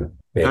 Yeah,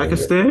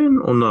 Pakistan?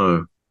 Or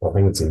no? I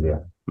think it's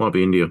India. Might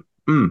be India.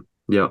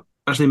 Yeah.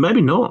 Actually,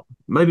 maybe not.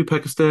 Maybe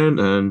Pakistan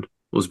and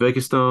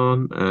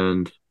Uzbekistan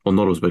and, well,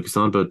 not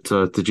Uzbekistan, but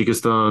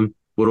Tajikistan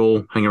would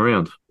all hang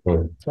around.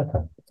 Okay,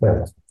 fair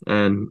enough.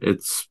 And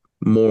it's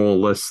more or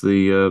less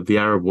the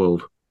Arab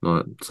world,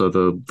 right? So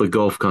the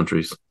Gulf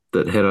countries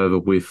that head over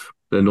with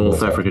their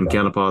North African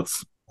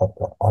counterparts.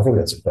 I think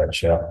that's a fair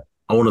shout.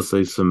 I want to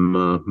see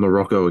some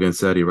Morocco against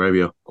Saudi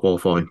Arabia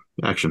qualifying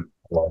action.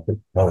 I like it.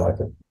 I like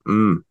it.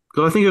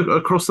 Because I think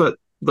across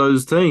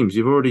those teams,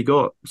 you've already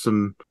got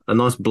a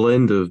nice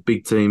blend of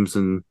big teams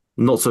and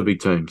not so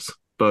big teams,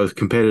 both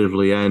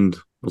competitively and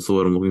what's the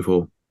word I'm looking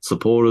for?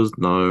 Supporters?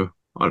 No,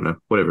 I don't know.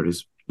 Whatever it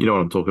is, you know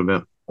what I'm talking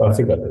about. I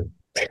think I do.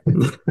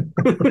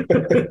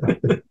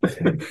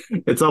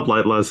 It's up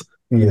late, Les.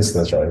 Yes,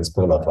 that's right. It's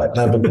pulled up late.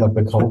 No, but like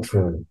the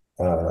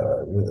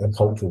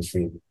cultural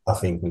fit, I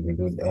think would be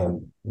good,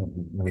 and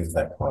with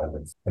that kind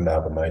of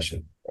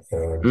amalgamation,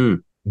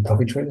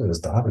 probably treat it as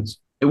derbies.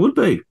 It would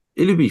be.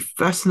 It'd be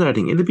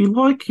fascinating. It'd be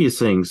like you're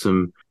seeing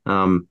some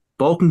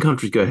Balkan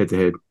countries go head to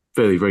head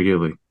fairly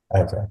regularly.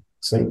 Okay.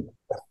 See,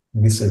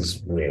 this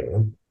is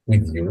where,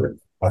 with Europe,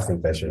 I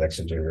think they should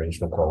actually do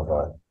regional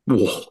qualifying.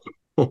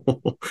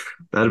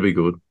 That'd be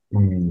good.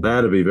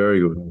 That'd be very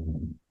good.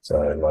 So,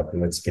 like,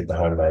 let's get the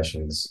home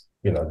nations.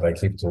 You know, they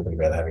keep talking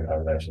about having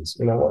home nations.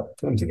 You know what?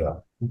 Put them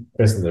together.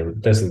 Best of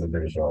the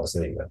British Isles.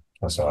 There you go.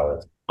 That's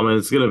Ireland. I mean,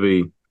 it's going to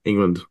be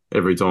England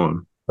every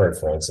time. Very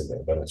fancy there,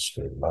 but it's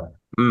screwed them up.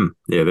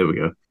 Yeah, there we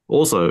go.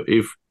 Also,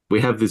 if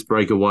we have this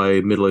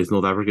breakaway Middle East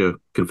North Africa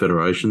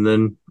Confederation,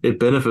 then it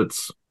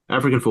benefits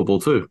African football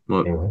too,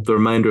 like the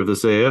remainder of the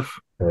CAF.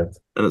 Correct.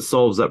 And it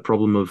solves that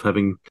problem of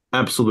having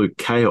absolute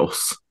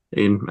chaos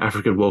in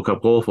African World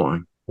Cup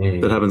qualifying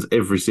that happens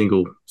every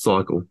single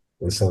cycle.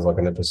 This sounds like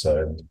an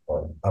episode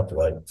on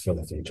Update for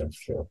the future, for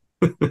sure.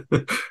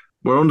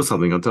 We're onto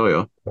something, I'll tell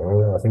you.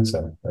 Oh, I think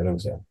so.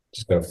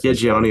 Just got to get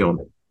Gianni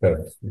on.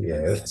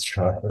 Yeah, that's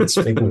right.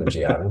 Speaking of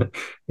Gianni,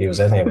 he was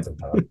at Hampton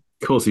Park.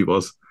 Of course he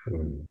was.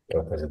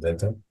 El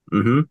Presidente.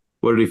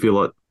 What did he feel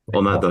like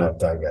on that day?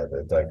 Don't go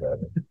there. Don't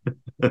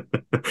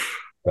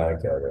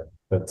go there.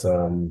 But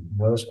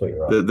well, that's quite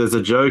right. There's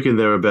a joke in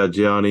there about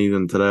Gianni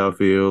and Today I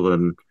Feel,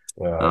 and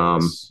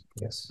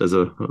yes. There's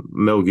a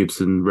Mel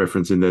Gibson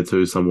reference in there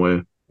too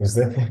somewhere. Is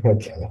there?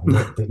 Okay.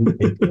 I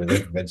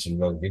didn't mention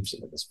Mel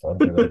Gibson at this point.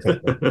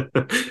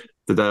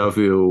 Today I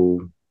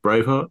Feel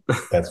Braveheart.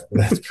 That's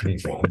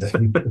pretty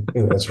random.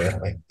 That's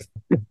right.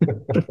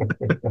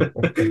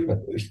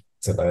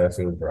 Today I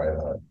Feel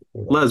Braveheart.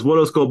 Laz, what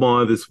else caught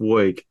my eye this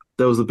week?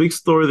 There was a big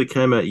story that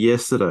came out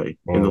yesterday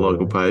in the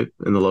local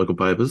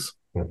papers.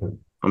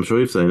 I'm sure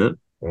you've seen it,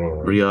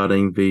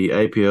 regarding the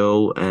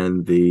APL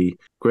and the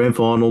grand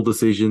final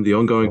decision, the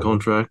ongoing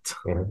contract.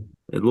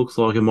 It looks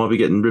like it might be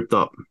getting ripped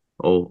up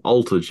or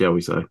altered, shall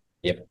we say?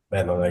 Yep,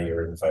 and I know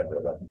you're in favour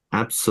of that.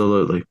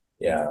 Absolutely.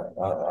 Yeah,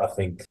 I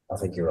think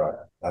you're right.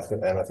 I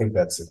think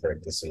that's the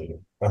correct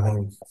decision. I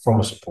mean, from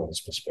a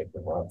supporter's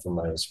perspective, right? From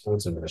a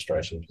sports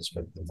administration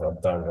perspective, I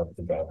don't want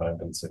to go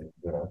home and see,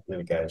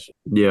 litigation.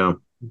 Yeah,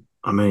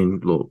 I mean,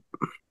 look,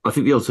 I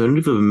think the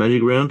alternative of a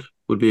magic round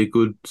would be a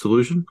good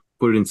solution.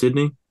 Put it in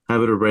Sydney,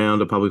 have it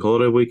around a public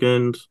holiday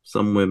weekend,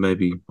 somewhere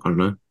maybe, I don't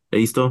know,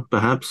 Easter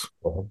perhaps,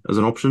 as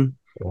an option,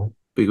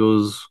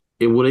 because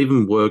it would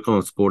even work on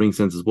a sporting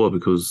sense as well,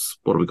 because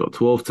what have we got?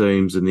 12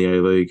 teams in the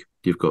A-League.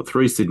 You've got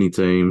 3 Sydney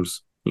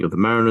teams. You've got the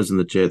Mariners and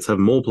the Jets have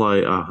them all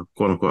play a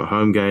quote-unquote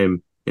home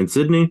game in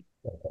Sydney.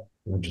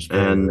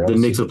 And the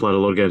Knicks have played a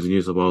lot of games in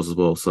New South Wales as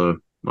well. So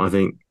I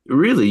think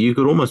really you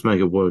could almost make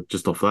it work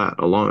just off that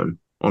alone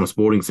on a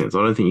sporting sense.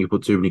 I don't think you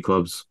put too many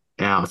clubs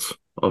out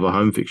of a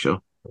home fixture,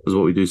 is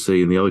what we do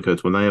see in the other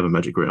codes when they have a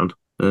magic round.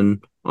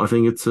 And I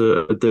think it's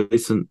a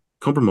decent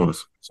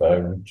compromise. So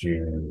would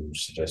you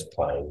suggest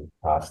playing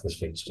half the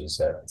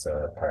fixtures at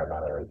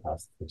Parramatta and half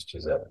the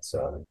fixtures at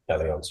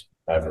Allianz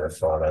over a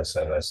Friday,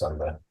 Saturday,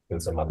 Sunday,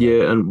 and some Monday?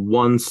 Yeah, and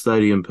one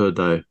stadium per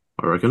day,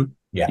 I reckon.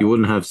 Yeah. You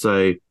wouldn't have,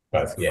 say,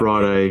 both,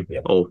 Friday.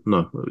 Yeah. Oh,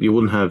 no. You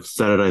wouldn't have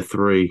Saturday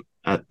 3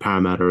 at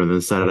Parramatta and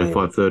then Saturday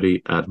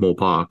 5:30 at Moore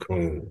Park.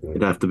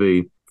 It'd have to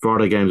be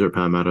Friday games are at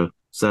Parramatta,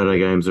 Saturday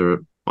games are at,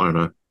 I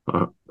don't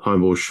know,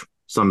 Homebush,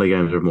 Sunday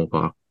games are at Moore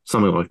Park,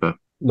 something like that.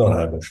 Not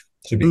Homebush.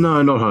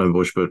 No, not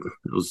Homebush, but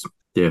it was,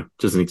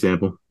 just an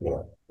example.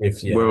 Yeah.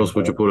 Where else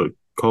would you put it?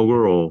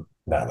 Colgar or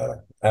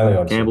No.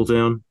 Allianz,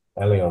 Campbelltown?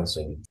 Allianz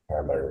and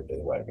Parramatta would be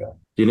the way to go.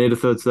 Do you need a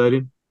third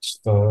stadium?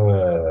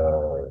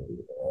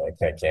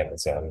 Okay,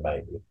 Campbelltown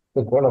maybe.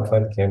 Look, why not play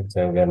the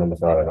Campbelltown game on the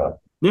Friday night?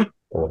 Yeah.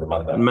 Or the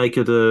Monday. Make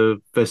it a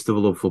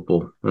festival of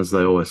football, as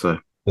they always say.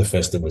 The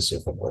festival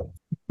of football.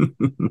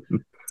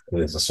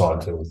 There's a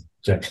Seinfeld.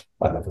 I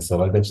never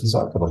thought I'd mention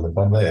Seinfeld on the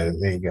phone there.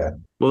 There you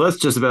go. Well, that's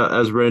just about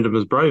as random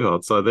as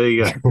Braveheart, so there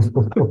you go.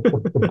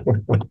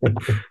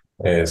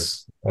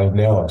 Yes.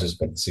 Now I've just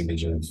got this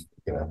image of,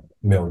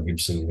 Mel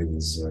Gibson with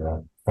his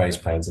face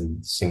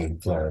painted singing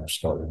Flower of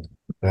Scotland.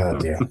 Oh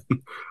dear.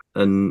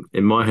 And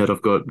in my head,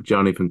 I've got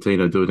Gianni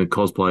Fantino doing a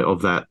cosplay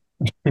of that.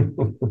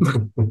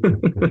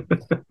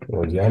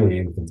 Well,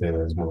 Gianni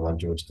Infantino is more like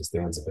George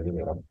Costanza, but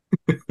anyway,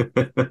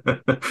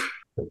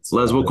 it's,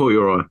 Les, what caught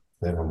your eye?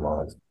 never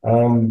mind.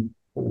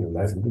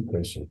 That's a good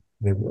question.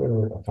 There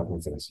were a couple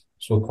of things.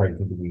 Saw Craig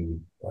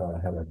Goodwin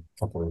had a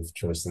couple of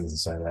choice things to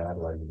say about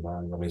Adelaide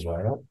and on his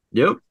way up.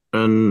 Yep,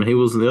 and he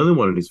wasn't the only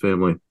one in his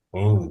family.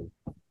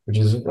 Which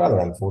is rather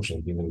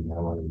unfortunate given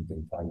how long he's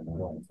been playing in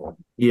Adelaide for.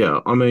 Yeah,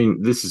 I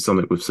mean, this is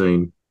something we've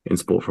seen in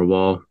sport for a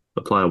while.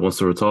 A player wants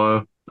to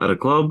retire at a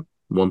club,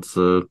 wants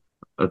a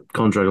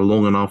contract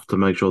long enough to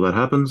make sure that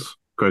happens.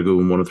 Craig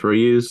Goodwin wanted 3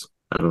 years.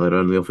 Adelaide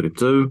only offered him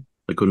 2.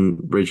 They couldn't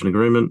reach an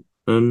agreement,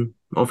 and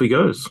off he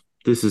goes.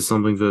 This is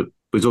something that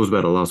we talked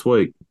about it last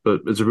week,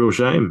 but it's a real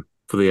shame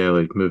for the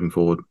A-League moving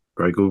forward.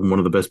 Craig Goodwin, one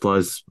of the best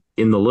players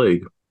in the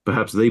league,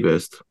 perhaps the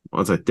best.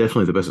 I'd say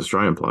definitely the best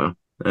Australian player.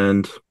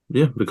 And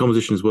yeah, the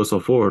competition is worse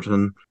off for it.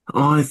 And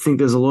I think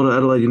there's a lot of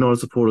Adelaide United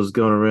supporters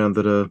going around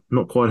that are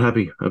not quite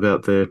happy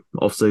about their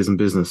off-season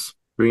business.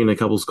 Bring in a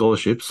couple of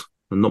scholarships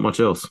and not much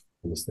else.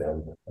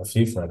 Understand a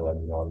few for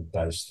Adelaide United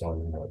based on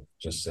what I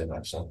just said,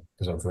 actually,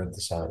 because I've read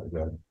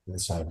the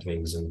same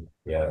things, and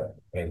yeah,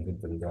 and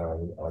with them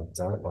going, I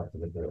don't like the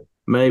look of it.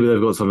 Maybe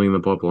they've got something in the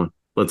pipeline.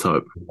 Let's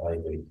hope.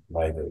 Maybe.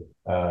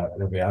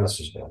 Rubiales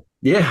is going.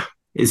 Yeah.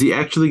 Is he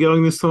actually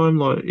going this time?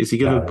 Like, is he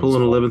going to pull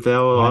an 11th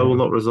hour? I will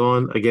not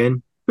resign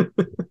again.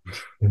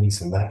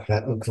 Listen,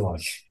 that looks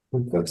like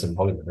we've got some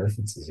Hollywood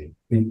references here.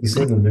 You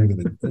see the movie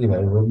that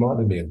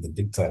reminded me of The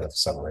Dictator for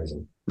some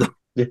reason.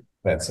 Yeah.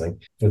 That scene.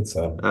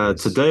 But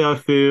today I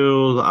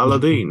feel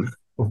Aladdin.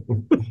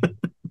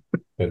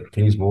 But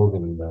Piers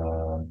Morgan,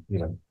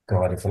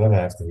 God, if I never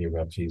have to hear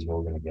about Piers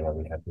Morgan again,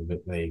 I'll be happy.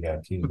 But there you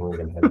go. Piers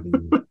Morgan had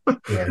the,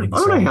 I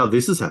don't know how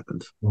this has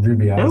happened.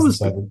 Rubiales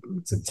decided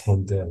to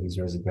tender his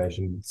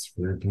resignation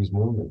through Piers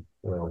Morgan.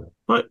 Well,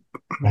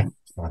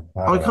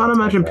 I can't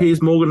imagine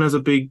Piers Morgan has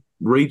a big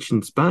reach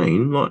in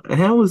Spain. Like,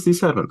 how has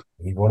this happened?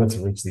 He wanted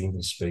to reach the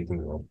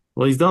English-speaking world.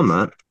 Well, he's done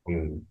that.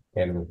 And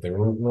there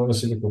were a lot of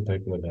cynical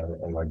people about it,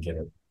 and I get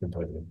it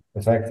completely.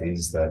 The fact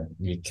is that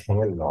you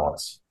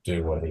cannot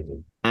do what he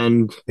did.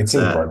 And it's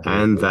inappropriate.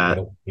 And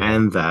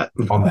that.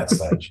 On that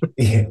stage.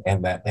 Yeah,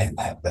 and that.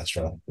 That's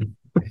right.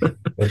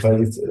 If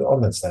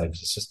on that stage,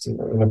 it's just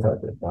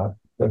inappropriate, right?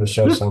 Got to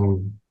show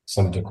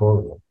some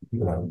decorum,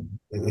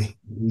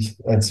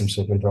 and some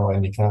self-control,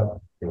 and you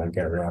can't,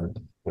 go around,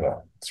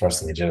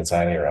 thrusting your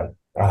genitalia around.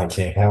 I don't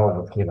care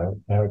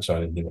how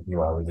excited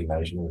you are with the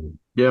nation.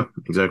 Yeah,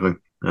 exactly.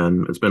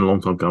 And it's been a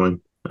long time coming.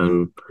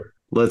 And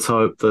let's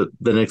hope that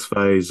the next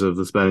phase of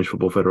the Spanish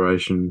Football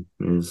Federation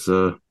is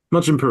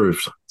much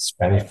improved.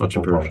 Spanish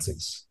football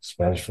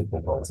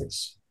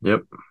politics.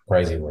 Yep.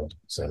 Crazy word,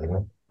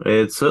 certainly.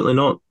 It's certainly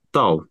not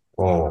dull.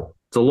 Oh.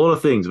 It's a lot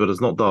of things, but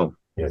it's not dull.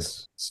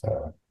 Yes.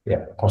 So,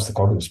 yeah,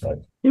 Postecoglou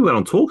spoke. He went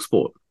on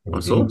TalkSport.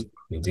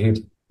 He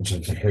did, which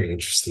is very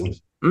interesting.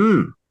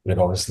 But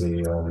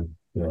obviously,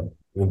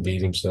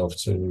 endeared himself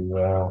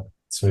to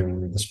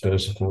the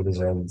Spurs supporters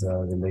and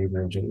the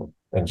media in general.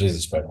 And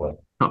Jesus spoke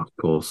well. Oh, of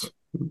course.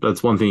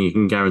 That's one thing you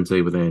can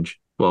guarantee with Ange.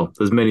 Well,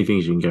 there's many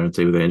things you can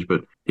guarantee with Ange,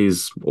 but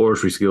his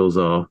oratory skills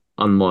are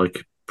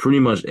unlike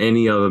pretty much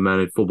any other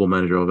football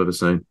manager I've ever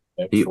seen.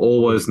 He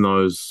always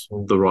knows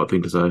the right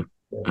thing to say.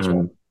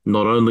 And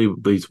not only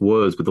these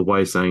words, but the way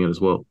he's saying it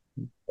as well.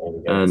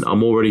 And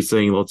I'm already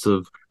seeing lots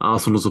of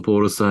Arsenal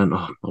supporters saying,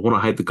 I want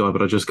to hate the guy,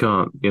 but I just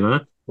can't,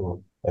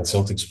 And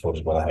Celtic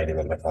supporters want to hate him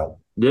and they can't.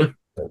 Yeah.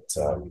 But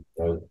I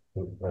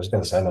was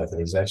going to say, Nathan,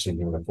 he's actually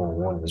given a full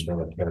warning as well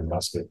that Kevin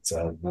Muscat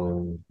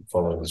will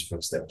follow his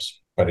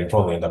footsteps. But he'd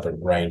probably end up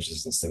at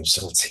Rangers instead of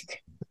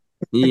Celtic.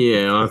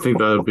 Yeah, I think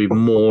that would be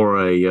more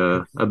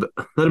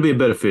that'd be a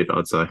better fit,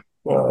 I'd say.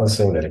 Well, I've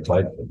seen that he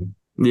played for him.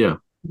 Yeah.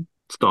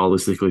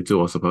 Stylistically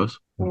too, I suppose.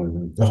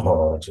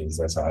 Oh, jeez,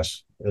 that's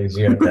harsh.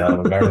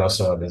 Marinos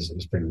side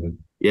is pretty good.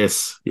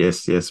 Yes.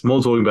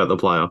 More talking about the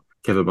player,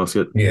 Kevin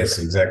Muscat. Yes,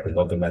 exactly,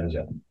 not the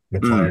manager.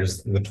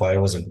 The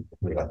player wasn't,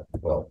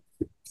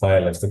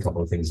 player left a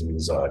couple of things in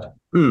his side.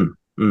 Yes.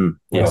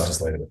 I'll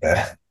just leave it at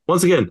that.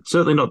 Once again,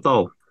 certainly not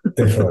dull.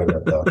 Definitely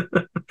not dull.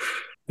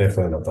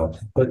 Definitely not dull.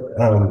 But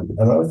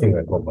another thing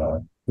that caught my eye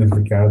with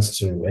regards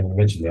to, and you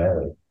mentioned the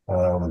A-League,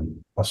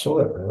 I saw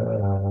that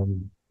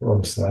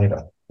Rob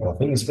Slater, I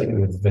think he's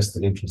speaking with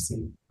vested interest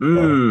in.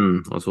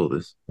 I saw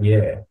this.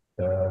 Yeah.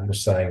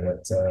 Was saying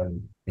that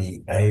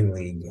the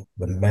A-League,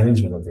 the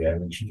management of the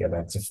A-League should go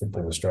back to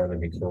Football Australia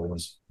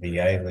because the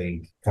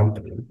A-League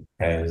company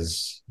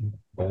has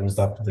ballsed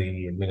up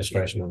the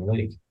administration of the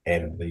league.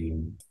 And the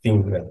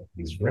thing that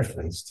is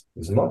referenced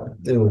is not to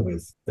deal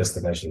with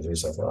Destination New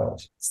South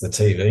Wales. It's the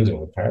TV deal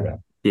with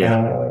Paramount.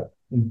 Yeah.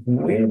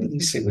 Where do you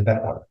sit with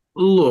that one?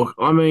 Look,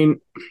 I mean...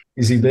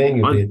 Is he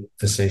being a bit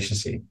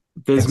facetious here?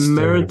 There's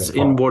merits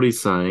in what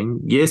he's saying.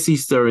 Yes,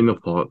 he's stirring the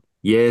pot.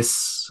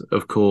 Yes,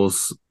 of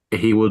course,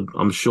 he would,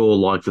 I'm sure,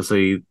 like to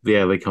see the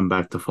A-League come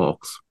back to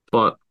Fox.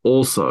 But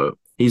also,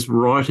 he's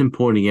right in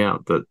pointing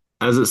out that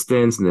as it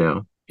stands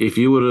now, if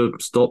you were to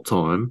stop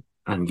time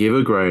and give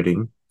a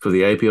grading for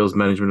the APL's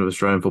management of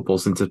Australian football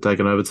since they've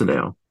taken over to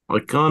now, I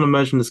can't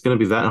imagine it's going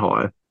to be that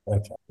high.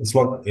 Okay. It's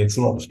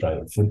not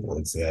Australian football,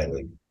 it's the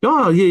A-League.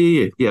 Oh,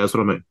 yeah. That's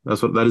what I mean.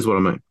 That is what I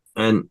mean.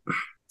 And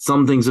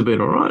some things have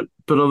been all right,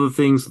 but other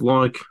things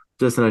like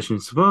Destination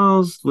New South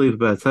Wales leave a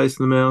bad taste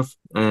in the mouth,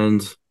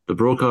 and the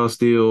broadcast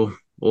deal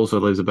also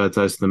leaves a bad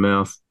taste in the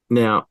mouth.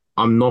 Now,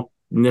 I'm not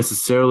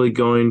necessarily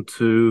going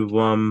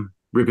to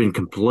rip in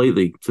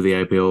completely to the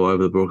APL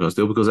over the broadcast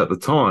deal because at the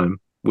time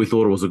we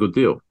thought it was a good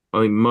deal.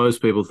 I think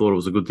most people thought it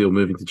was a good deal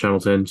moving to Channel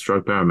 10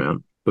 stroke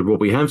Paramount. But what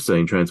we have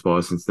seen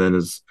transpire since then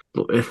is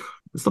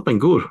it's not been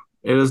good.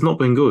 It has not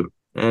been good.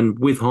 And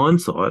with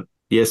hindsight,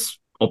 yes,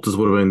 Optus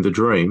would have been the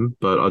dream,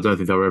 but I don't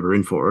think they were ever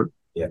in for it.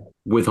 Yeah.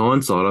 With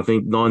hindsight, I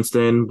think Nine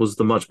Stand was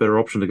the much better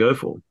option to go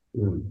for.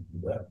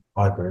 Yeah,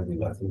 I agree with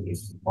you. I think if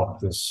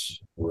Optus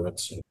were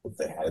to, if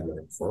they had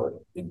been for it,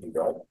 it'd be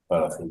great.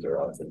 But I think you're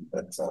right. I think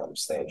that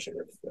Stan should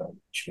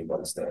have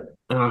understand.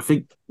 And I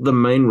think the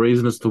main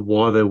reason as to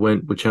why they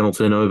went with Channel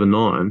 10 over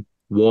 9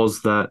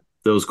 was that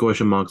there was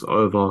question marks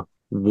over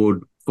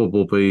would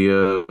football be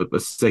a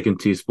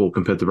second-tier sport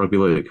compared to rugby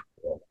league.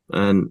 Yeah.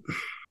 And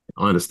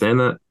I understand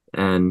that,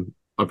 and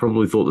I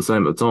probably thought the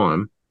same at the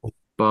time,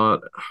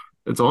 but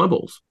it's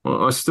eyeballs.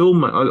 I've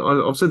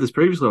said this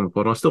previously on the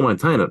pod, and I still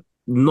maintain it.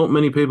 Not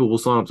many people will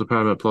sign up to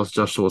Paramount Plus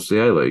just to watch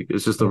the A-League.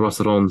 It's just the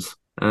Russet-ons,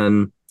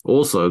 and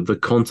also the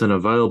content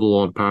available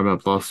on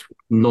Paramount Plus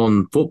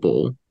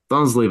non-football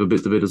does leave a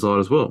bit to be desired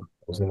as well.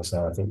 I was going to say,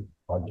 I think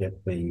I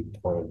get the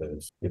point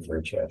of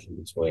differentiation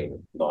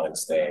between Nine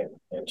Stand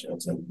and Channel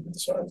 10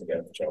 deciding to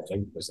go for Channel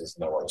 10 because there's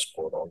no other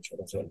sport on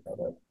Channel 10.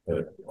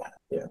 But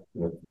yeah,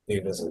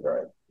 it isn't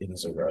great. It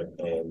isn't great.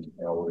 And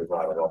I would have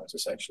rather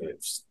Optus actually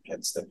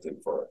had stepped in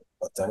for it.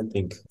 I don't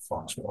think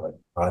Fox wanted.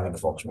 I don't think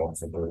Fox wanted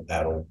to do it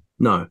at all.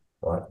 No.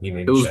 Right?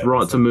 It was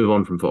right to move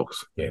on from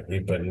Fox. Yeah,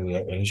 but in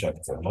any shape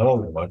or form, not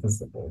only local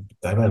football,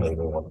 they don't even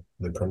want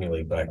the Premier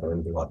League back or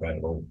anything like that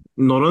at all.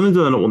 Not only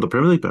do they not want the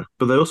Premier League back,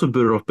 but they also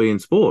booted off beIN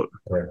Sport.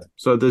 Correct.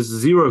 So there's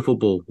zero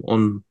football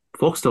on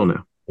Foxtel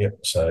now. Yep.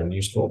 So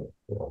New Sport,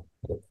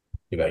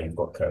 you've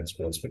got Code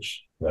Sports,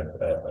 which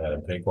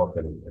Adam Peacock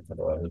and a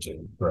couple of others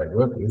do great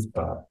work with,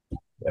 but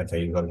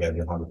okay, you've got to go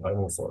behind the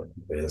paywall for it.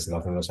 There's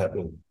nothing else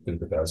happening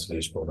with regards to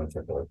New Sport and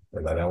football,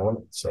 and they don't want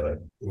it. So,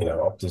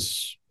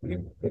 Optus,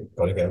 you've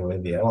got to go where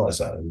the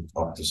allies are. And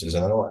Optus is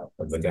an ally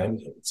of the game.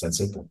 It's that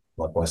simple,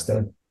 like West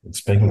Ham. And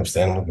speaking of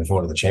Stan, I'm looking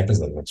forward to the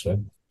Champions League next week,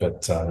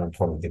 but we'll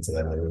probably get to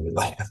that a little bit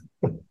later.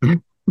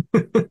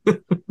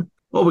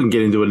 Well, we can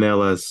get into it now,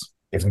 lads.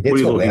 If we get what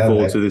are you looking forward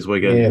Nathan, to this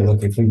weekend? Yeah,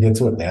 look, if we get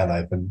to it now,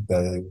 Nathan,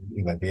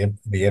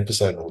 the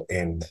episode will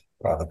end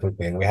rather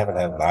quickly, and we haven't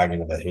had an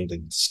argument, a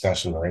heated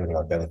discussion or anything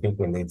like that. I think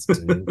we need to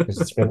do because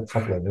it's been a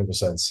couple of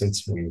episodes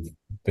since we've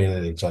been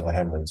at each other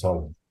hammering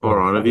on. All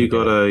right, have you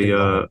got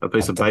a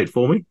piece of bait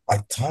for me?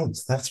 I don't.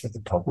 That's what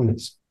the problem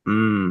is.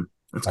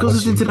 It's because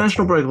it's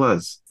international break,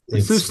 lads.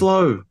 It's too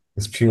slow.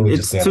 It's purely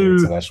just down to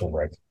international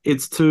break.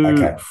 It's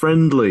too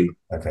friendly.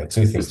 Okay,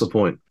 two things. That's the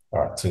point.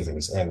 All right, two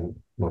things. And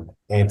look,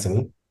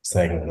 Anthony is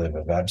taking a leave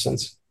of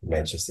absence.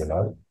 Manchester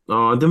United.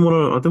 Oh, I didn't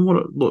want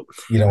to look.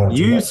 You don't want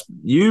to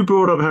you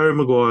brought up Harry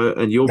Maguire,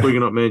 and you're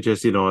bringing up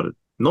Manchester United,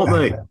 not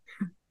me. All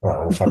right,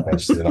 well, fuck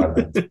Manchester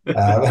United.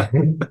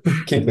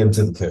 Kick them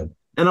to the curb.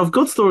 And I've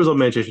got stories on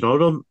Manchester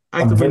United. I'm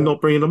actively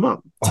not bringing them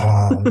up.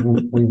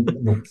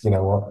 Look, you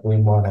know what? We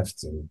might have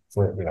to,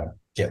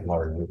 get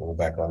Laurie Whittle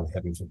back on.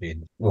 Heaven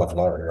forbid. Love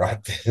Laurie, right?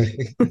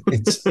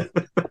 It's,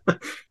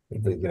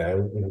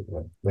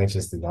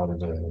 Manchester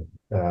United.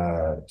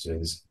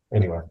 Jeez.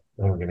 Anyway,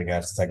 I'm going to go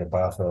have to take a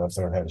bath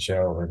after I've had a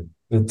shower already.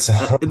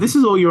 This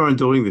is all your own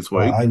doing this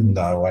week. I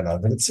know,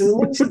 but it's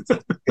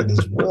good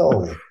as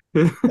well.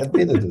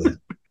 Admittedly,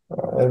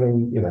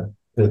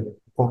 but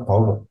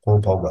Paul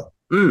Pogba.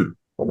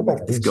 What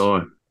about this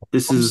guy?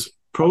 This is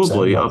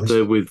probably up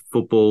there with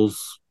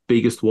football's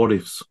biggest what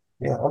ifs.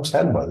 Yeah, I'm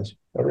saddened by this.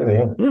 I really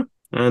am. Yeah,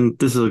 and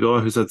this is a guy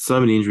who's had so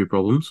many injury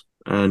problems.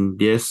 And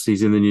yes,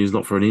 he's in the news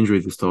not for an injury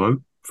this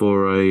time,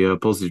 for a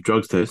positive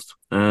drugs test.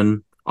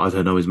 And I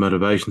don't know his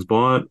motivations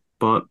by it,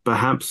 but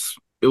perhaps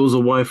it was a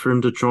way for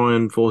him to try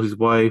and force his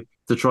way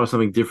to try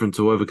something different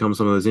to overcome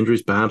some of those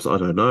injuries. Perhaps, I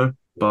don't know.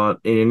 But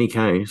in any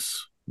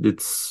case,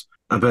 it's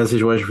a bad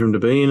situation for him to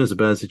be in. It's a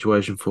bad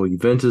situation for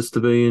Juventus to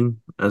be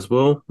in as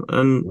well.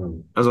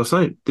 And as I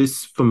say,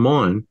 this, for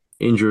mine,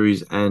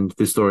 injuries and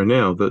this story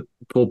now, that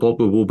Paul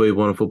Pogba will be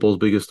one of football's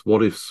biggest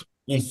what-ifs.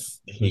 If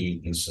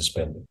he is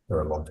suspended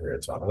for a long period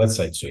of time, let's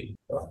say 2 years,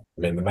 right?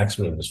 I mean, the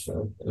maximum is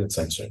 4, let's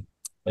say 2.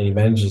 And he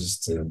manages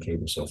to keep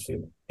himself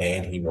fit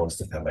and he wants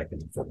to come back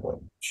into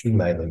football, should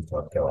an A-League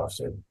club go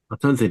after him? I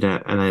don't think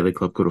that an A-League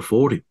club could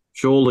afford him.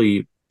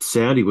 Surely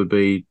Saudi would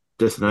be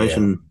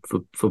destination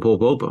for Paul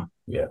Pogba.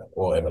 Yeah,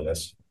 or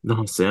MLS.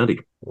 No, Saudi.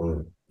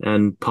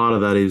 And part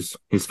of that is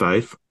his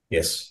faith.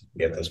 Yes,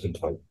 yeah, that's a good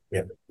point.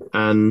 Yeah.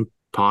 And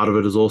part of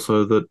it is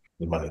also that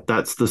the money.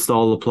 That's the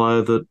style of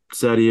player that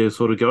Saudi are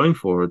sort of going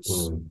for.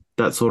 It's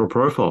that sort of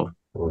profile.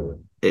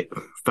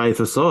 faith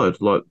aside,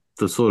 like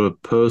the sort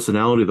of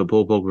personality that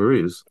Paul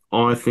Pogba is,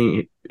 I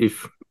think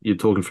if you're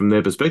talking from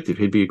their perspective,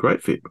 he'd be a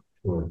great fit.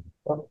 Mm.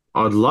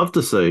 I'd love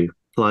to see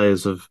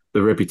players of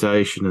the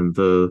reputation and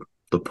the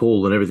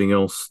pull and everything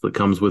else that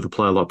comes with a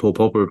player like Paul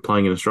Pogba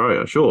playing in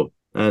Australia, sure.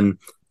 And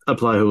a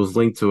player who was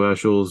linked to our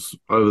shores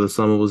over the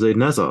summer was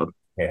Eden Hazard.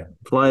 Yeah.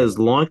 Players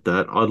like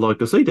that, I'd like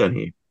to see down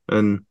here.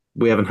 And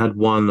we haven't had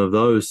one of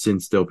those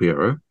since Del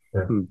Piero.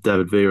 Yeah.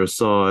 David Villa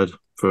aside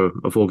for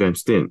a 4-game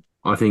stint.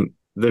 I think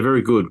they're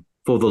very good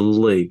for the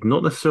league,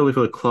 not necessarily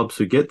for the clubs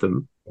who get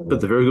them, but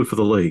they're very good for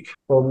the league.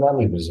 Well,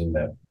 money was in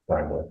that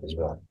framework as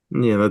well.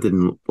 Yeah, that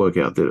didn't work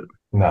out, did it?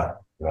 No.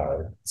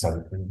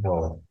 So,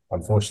 well,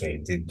 unfortunately,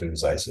 it did do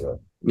ACL.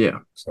 Yeah.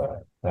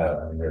 So,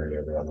 very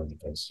early on in the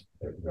defense.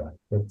 But,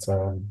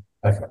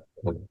 okay.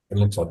 Look, it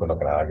looks like we're not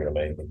going to argue on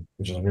anything,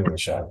 which is really a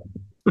shame.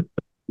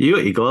 You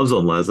got your gloves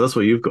on, Laz. That's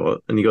what you've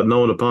got. And you got no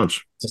one to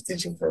punch. Just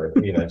itching for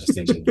a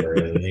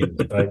heated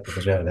debate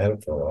because we haven't had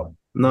it for a while.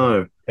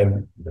 No.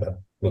 And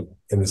look,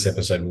 in this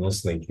episode, we'll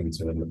sneak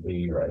into an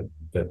E-rate,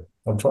 but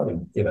I'm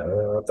trying to, I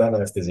don't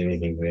know if there's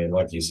anything there.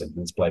 Like you said,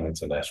 it's played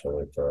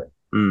internationally for it.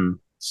 Mm.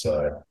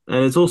 So,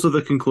 and it's also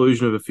the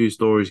conclusion of a few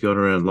stories going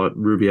around, like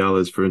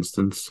Rubiales, for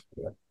instance.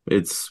 Yeah.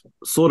 It's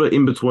sort of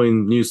in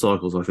between news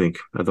cycles, I think,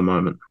 at the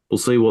moment. We'll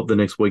see what the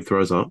next week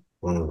throws up.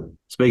 Mm.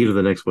 Speaking of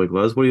the next week,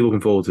 Laz, what are you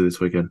looking forward to this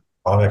weekend?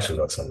 I've actually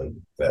got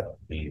something that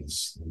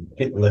is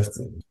hit left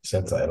and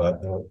centre, and I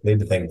need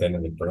to thank Dan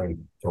and the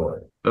Broom for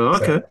it. Oh,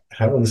 okay. So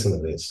have a listen to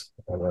this.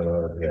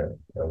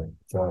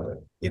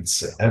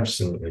 It's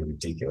absolutely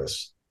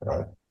ridiculous,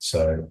 right?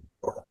 So,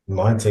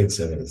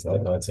 1970s,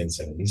 late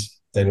 1970s,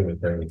 Daniel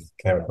McBride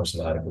came across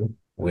an article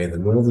where the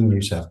Northern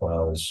New South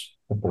Wales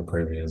football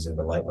premiers in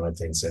the late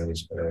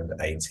 1970s earned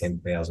a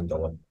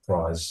 $10,000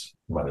 prize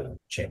money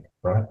check,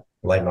 right?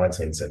 Late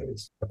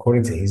 1970s.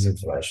 According to his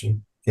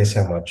information, guess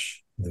how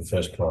much the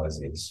first prize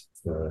is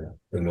for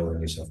the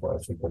Northern New South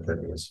Wales football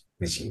premiers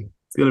this year?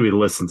 It's going to be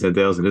less than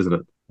 10,000, isn't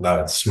it?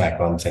 No, it's smack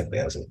on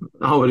 10,000.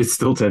 Oh, but it's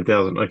still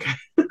 10,000. Okay.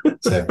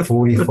 So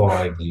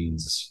 45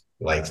 years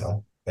later,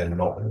 and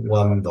not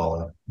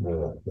 $1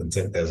 more than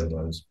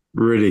 $10,000.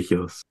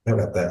 Ridiculous. How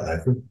about that,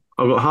 Nathan?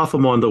 I've got half a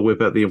mind to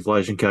whip out the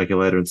inflation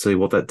calculator and see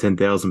what that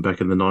 10,000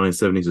 back in the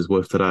 1970s is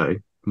worth today.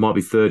 Might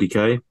be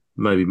 30K,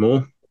 maybe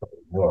more.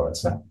 Well,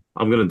 it's not.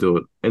 I'm going to do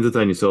it.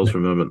 Entertain yourselves for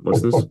a moment,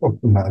 listeners. All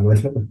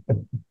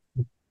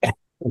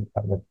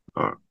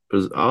right.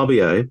 Because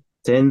RBA,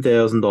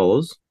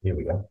 $10,000 Here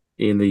we go.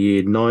 in the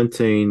year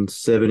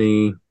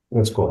 1970.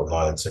 Let's call it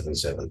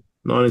 1977.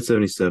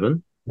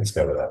 1977. Let's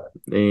go with that.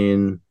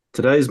 In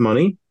today's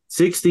money,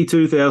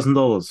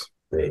 $62,000.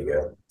 There you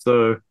go.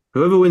 So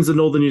whoever wins the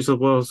Northern New South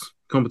Wales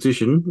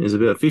competition is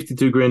about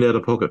 52 grand out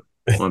of pocket.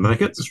 I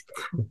make it.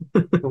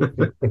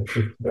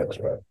 That's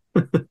right.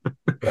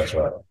 That's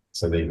right.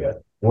 So there you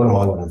go. What am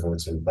I looking forward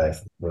to, Dave?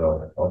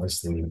 Well,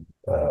 obviously,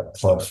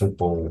 club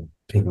football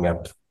picking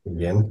up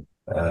again.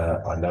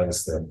 I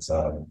noticed that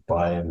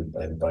Bayern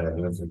and Bayern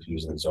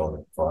Leverkusen is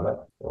on Friday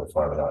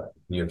night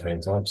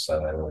European time,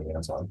 Saturday morning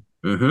our time.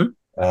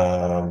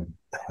 Mm-hmm.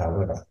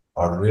 However,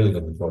 I'm really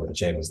looking forward to the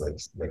Champions League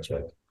next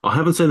week. I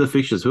haven't seen the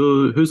fixtures.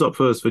 Who's up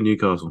first for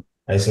Newcastle?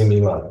 AC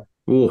Milan.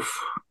 Oof.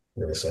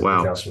 Yeah, so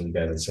wow. Newcastle will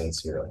go to the San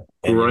Siro.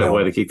 Great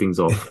way to kick things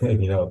off.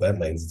 And you know what that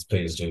means? It's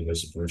PSG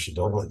versus Borussia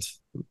Dortmund.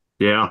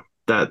 Yeah,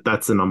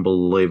 that's an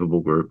unbelievable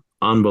group.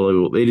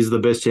 Unbelievable. It is the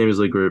best Champions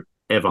League group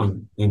ever.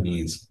 In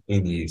years.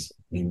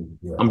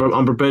 Yeah.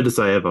 I'm prepared to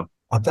say ever.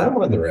 I don't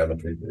mind the Real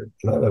Madrid group.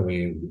 I know that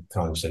we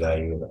kind of said,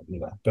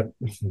 but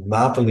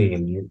Napoli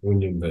and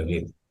Union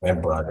Berlin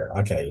and Braga.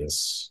 Okay,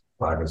 yes,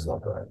 Braga's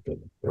not great, but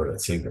they're a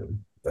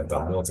team. They've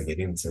done well to get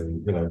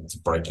into, to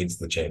break into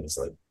the Champions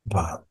League.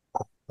 But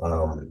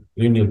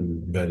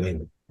Union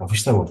Berlin, I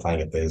wish they were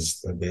playing at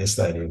their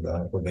stadium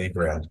or their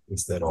ground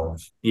instead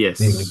of yes,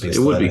 the Olympia it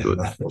would be Stadium.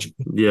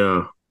 good.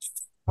 Yeah,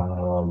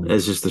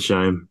 it's just a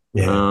shame.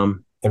 Yeah,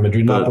 and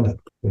Madrid, Napoli.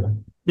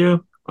 Yeah,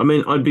 I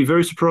mean, I'd be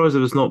very surprised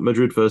if it's not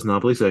Madrid first,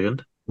 Napoli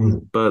second.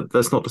 But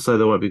that's not to say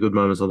there won't be good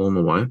moments along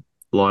the way,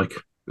 like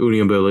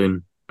Union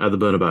Berlin at the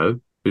Bernabeu,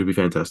 which would be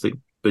fantastic.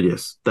 But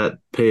yes, that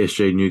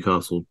PSG,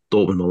 Newcastle,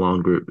 Dortmund,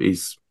 Milan group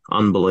is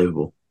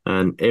unbelievable.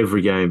 And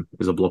every game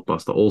is a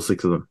blockbuster, all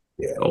six of them.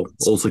 Yeah.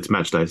 All 6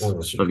 match days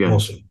of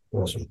games.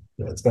 Awesome.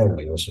 Yeah, it's going to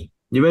be awesome.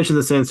 You mentioned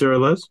the San Siro,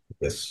 Les?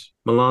 Yes.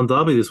 Milan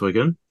derby this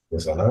weekend.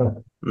 Yes, I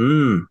know. I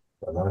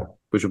know.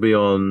 Which will be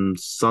on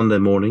Sunday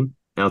morning,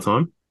 our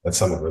time. That's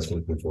something I was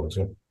looking forward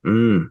to.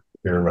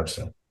 Very much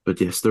so.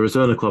 But yes, the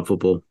return of club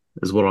football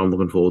is what I'm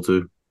looking forward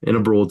to in a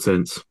broad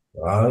sense.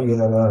 Oh, yeah,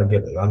 no, I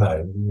get it. I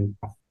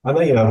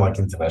know you don't like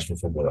international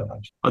football that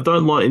much. I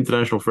don't like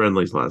international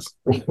friendlies, lads.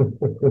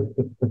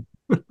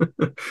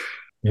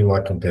 You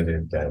like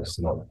competitive games,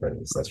 not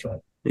friendlies. That's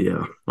right.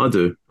 Yeah, I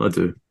do.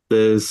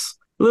 There's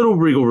a little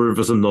wriggle room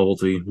for some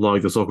novelty,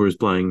 like the soccer is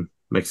playing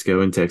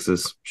Mexico and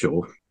Texas,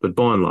 sure. But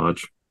by and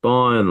large,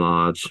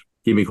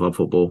 give me club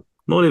football.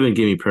 Not even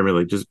give me Premier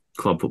League, just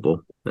club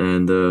football.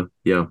 And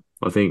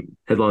I think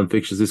headline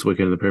fixtures this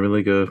weekend in the Premier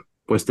League are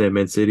West Ham,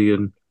 Man City,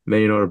 and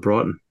Man United,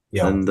 Brighton.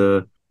 Yeah.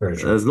 And Very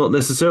true. It's not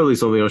necessarily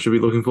something I should be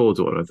looking forward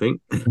to, I don't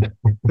think.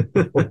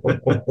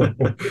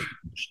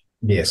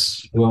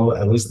 Yes. Well,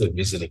 at least they're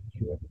visiting.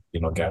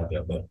 You're not going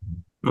down there.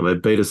 Well, they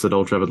beat us at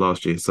Old Trafford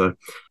last year, so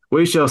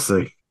we shall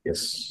see.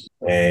 Yes.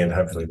 And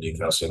hopefully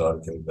Newcastle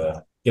United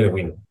can get a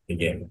win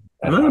again.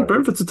 No,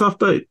 Brentford's a tough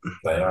beat.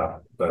 They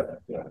are.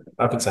 But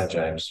up at St.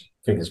 James,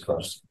 fingers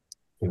crossed.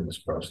 Fingers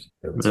crossed.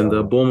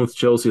 And Bournemouth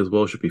Chelsea as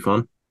well should be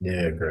fun.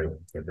 Yeah, agree.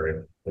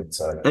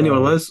 Anyway,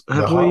 Les,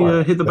 have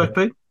we hit the back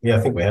peak? Yeah, I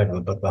think we have,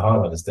 but the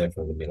highlight is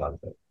definitely the Milan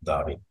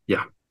derby.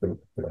 Yeah.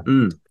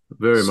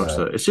 Very much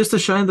so. It's just a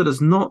shame that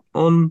it's not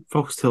on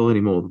Foxtel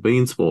anymore, the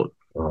beIN Sport,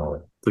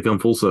 to come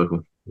full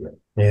circle.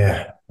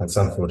 Yeah, that's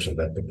unfortunate,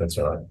 but that's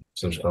all right.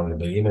 Subscribe to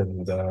beIN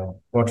and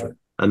watch it.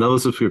 Another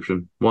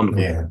subscription.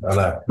 Wonderful. Yeah, I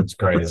know. It's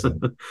great,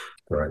 isn't it?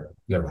 Great.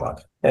 Never mind.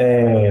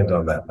 And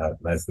on that note,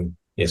 Nathan,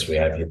 yes, we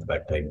have hit the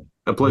back peak.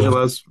 A pleasure,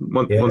 Les,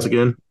 once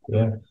again.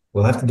 Yeah.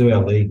 We'll have to do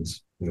our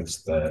leagues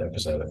next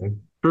episode, I think.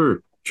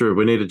 True.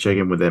 We need to check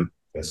in with them.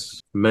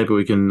 Yes. Maybe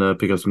we can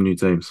pick up some new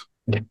teams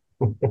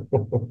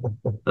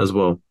as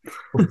well.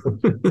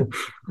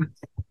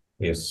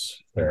 Yes,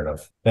 fair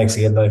enough. Thanks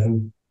again,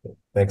 Nathan.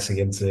 Thanks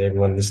again to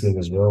everyone listening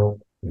as well.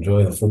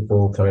 Enjoy the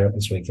football coming up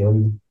this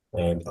weekend.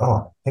 And,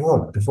 hang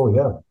on, before we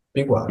go,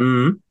 big one.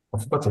 Mm-hmm.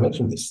 I forgot to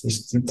mention this.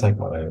 This did take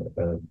my,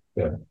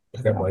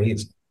 pick up my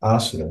ears.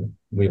 Arsenal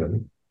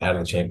women out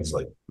of the Champions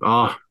League.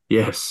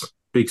 Yes.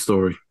 Big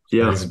story.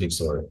 Yeah. It is a big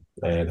story.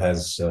 And it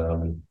has,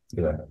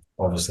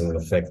 obviously an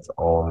effect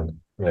on,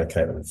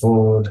 Caitlin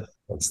Ford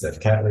and Steph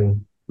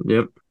Catlin.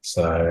 Yep.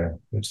 So,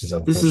 which is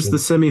unfortunate. This is the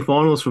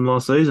semi-finals from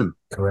last season.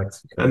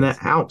 Correct. And they're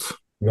out.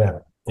 Yeah.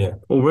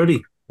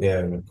 Already. Yeah,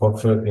 in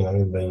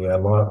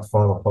the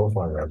final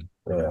qualifying round.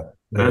 Yeah.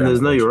 And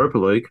there's no Europa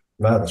League.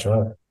 No, that's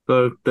right.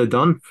 So they're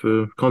done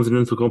for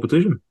continental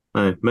competition.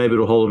 Hey, maybe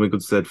it'll hold them in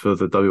good stead for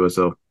the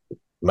WSL.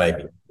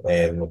 Maybe.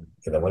 And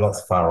we're not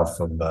far off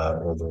from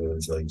all the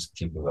women's leagues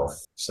kicking off.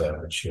 So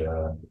which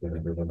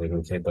we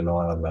can keep an eye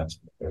on that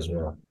as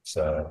well.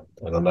 So,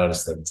 and I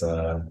noticed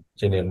that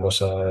Jenny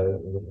Musa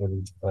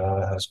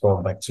has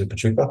gone back to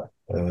Pachuca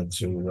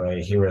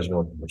to Heroes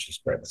Northern, which is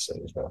great to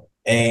see as well.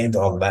 And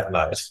on that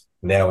note,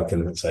 now we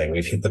can say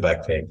we've hit the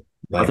back peg.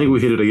 I think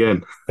we hit it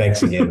again.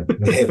 Thanks again.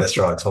 Yeah, that's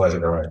right. Twice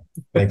in a row.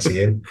 Thanks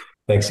again.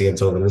 Thanks again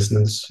to all the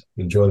listeners.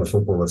 Enjoy the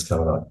football that's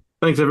coming up.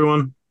 Thanks,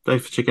 everyone.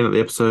 Thanks for checking out the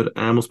episode,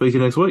 and we'll speak to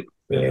you next week.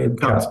 Yeah,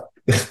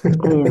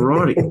 all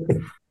righty.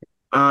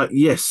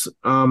 Yes.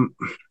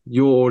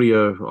 Your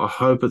audio, I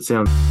hope it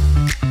sounds...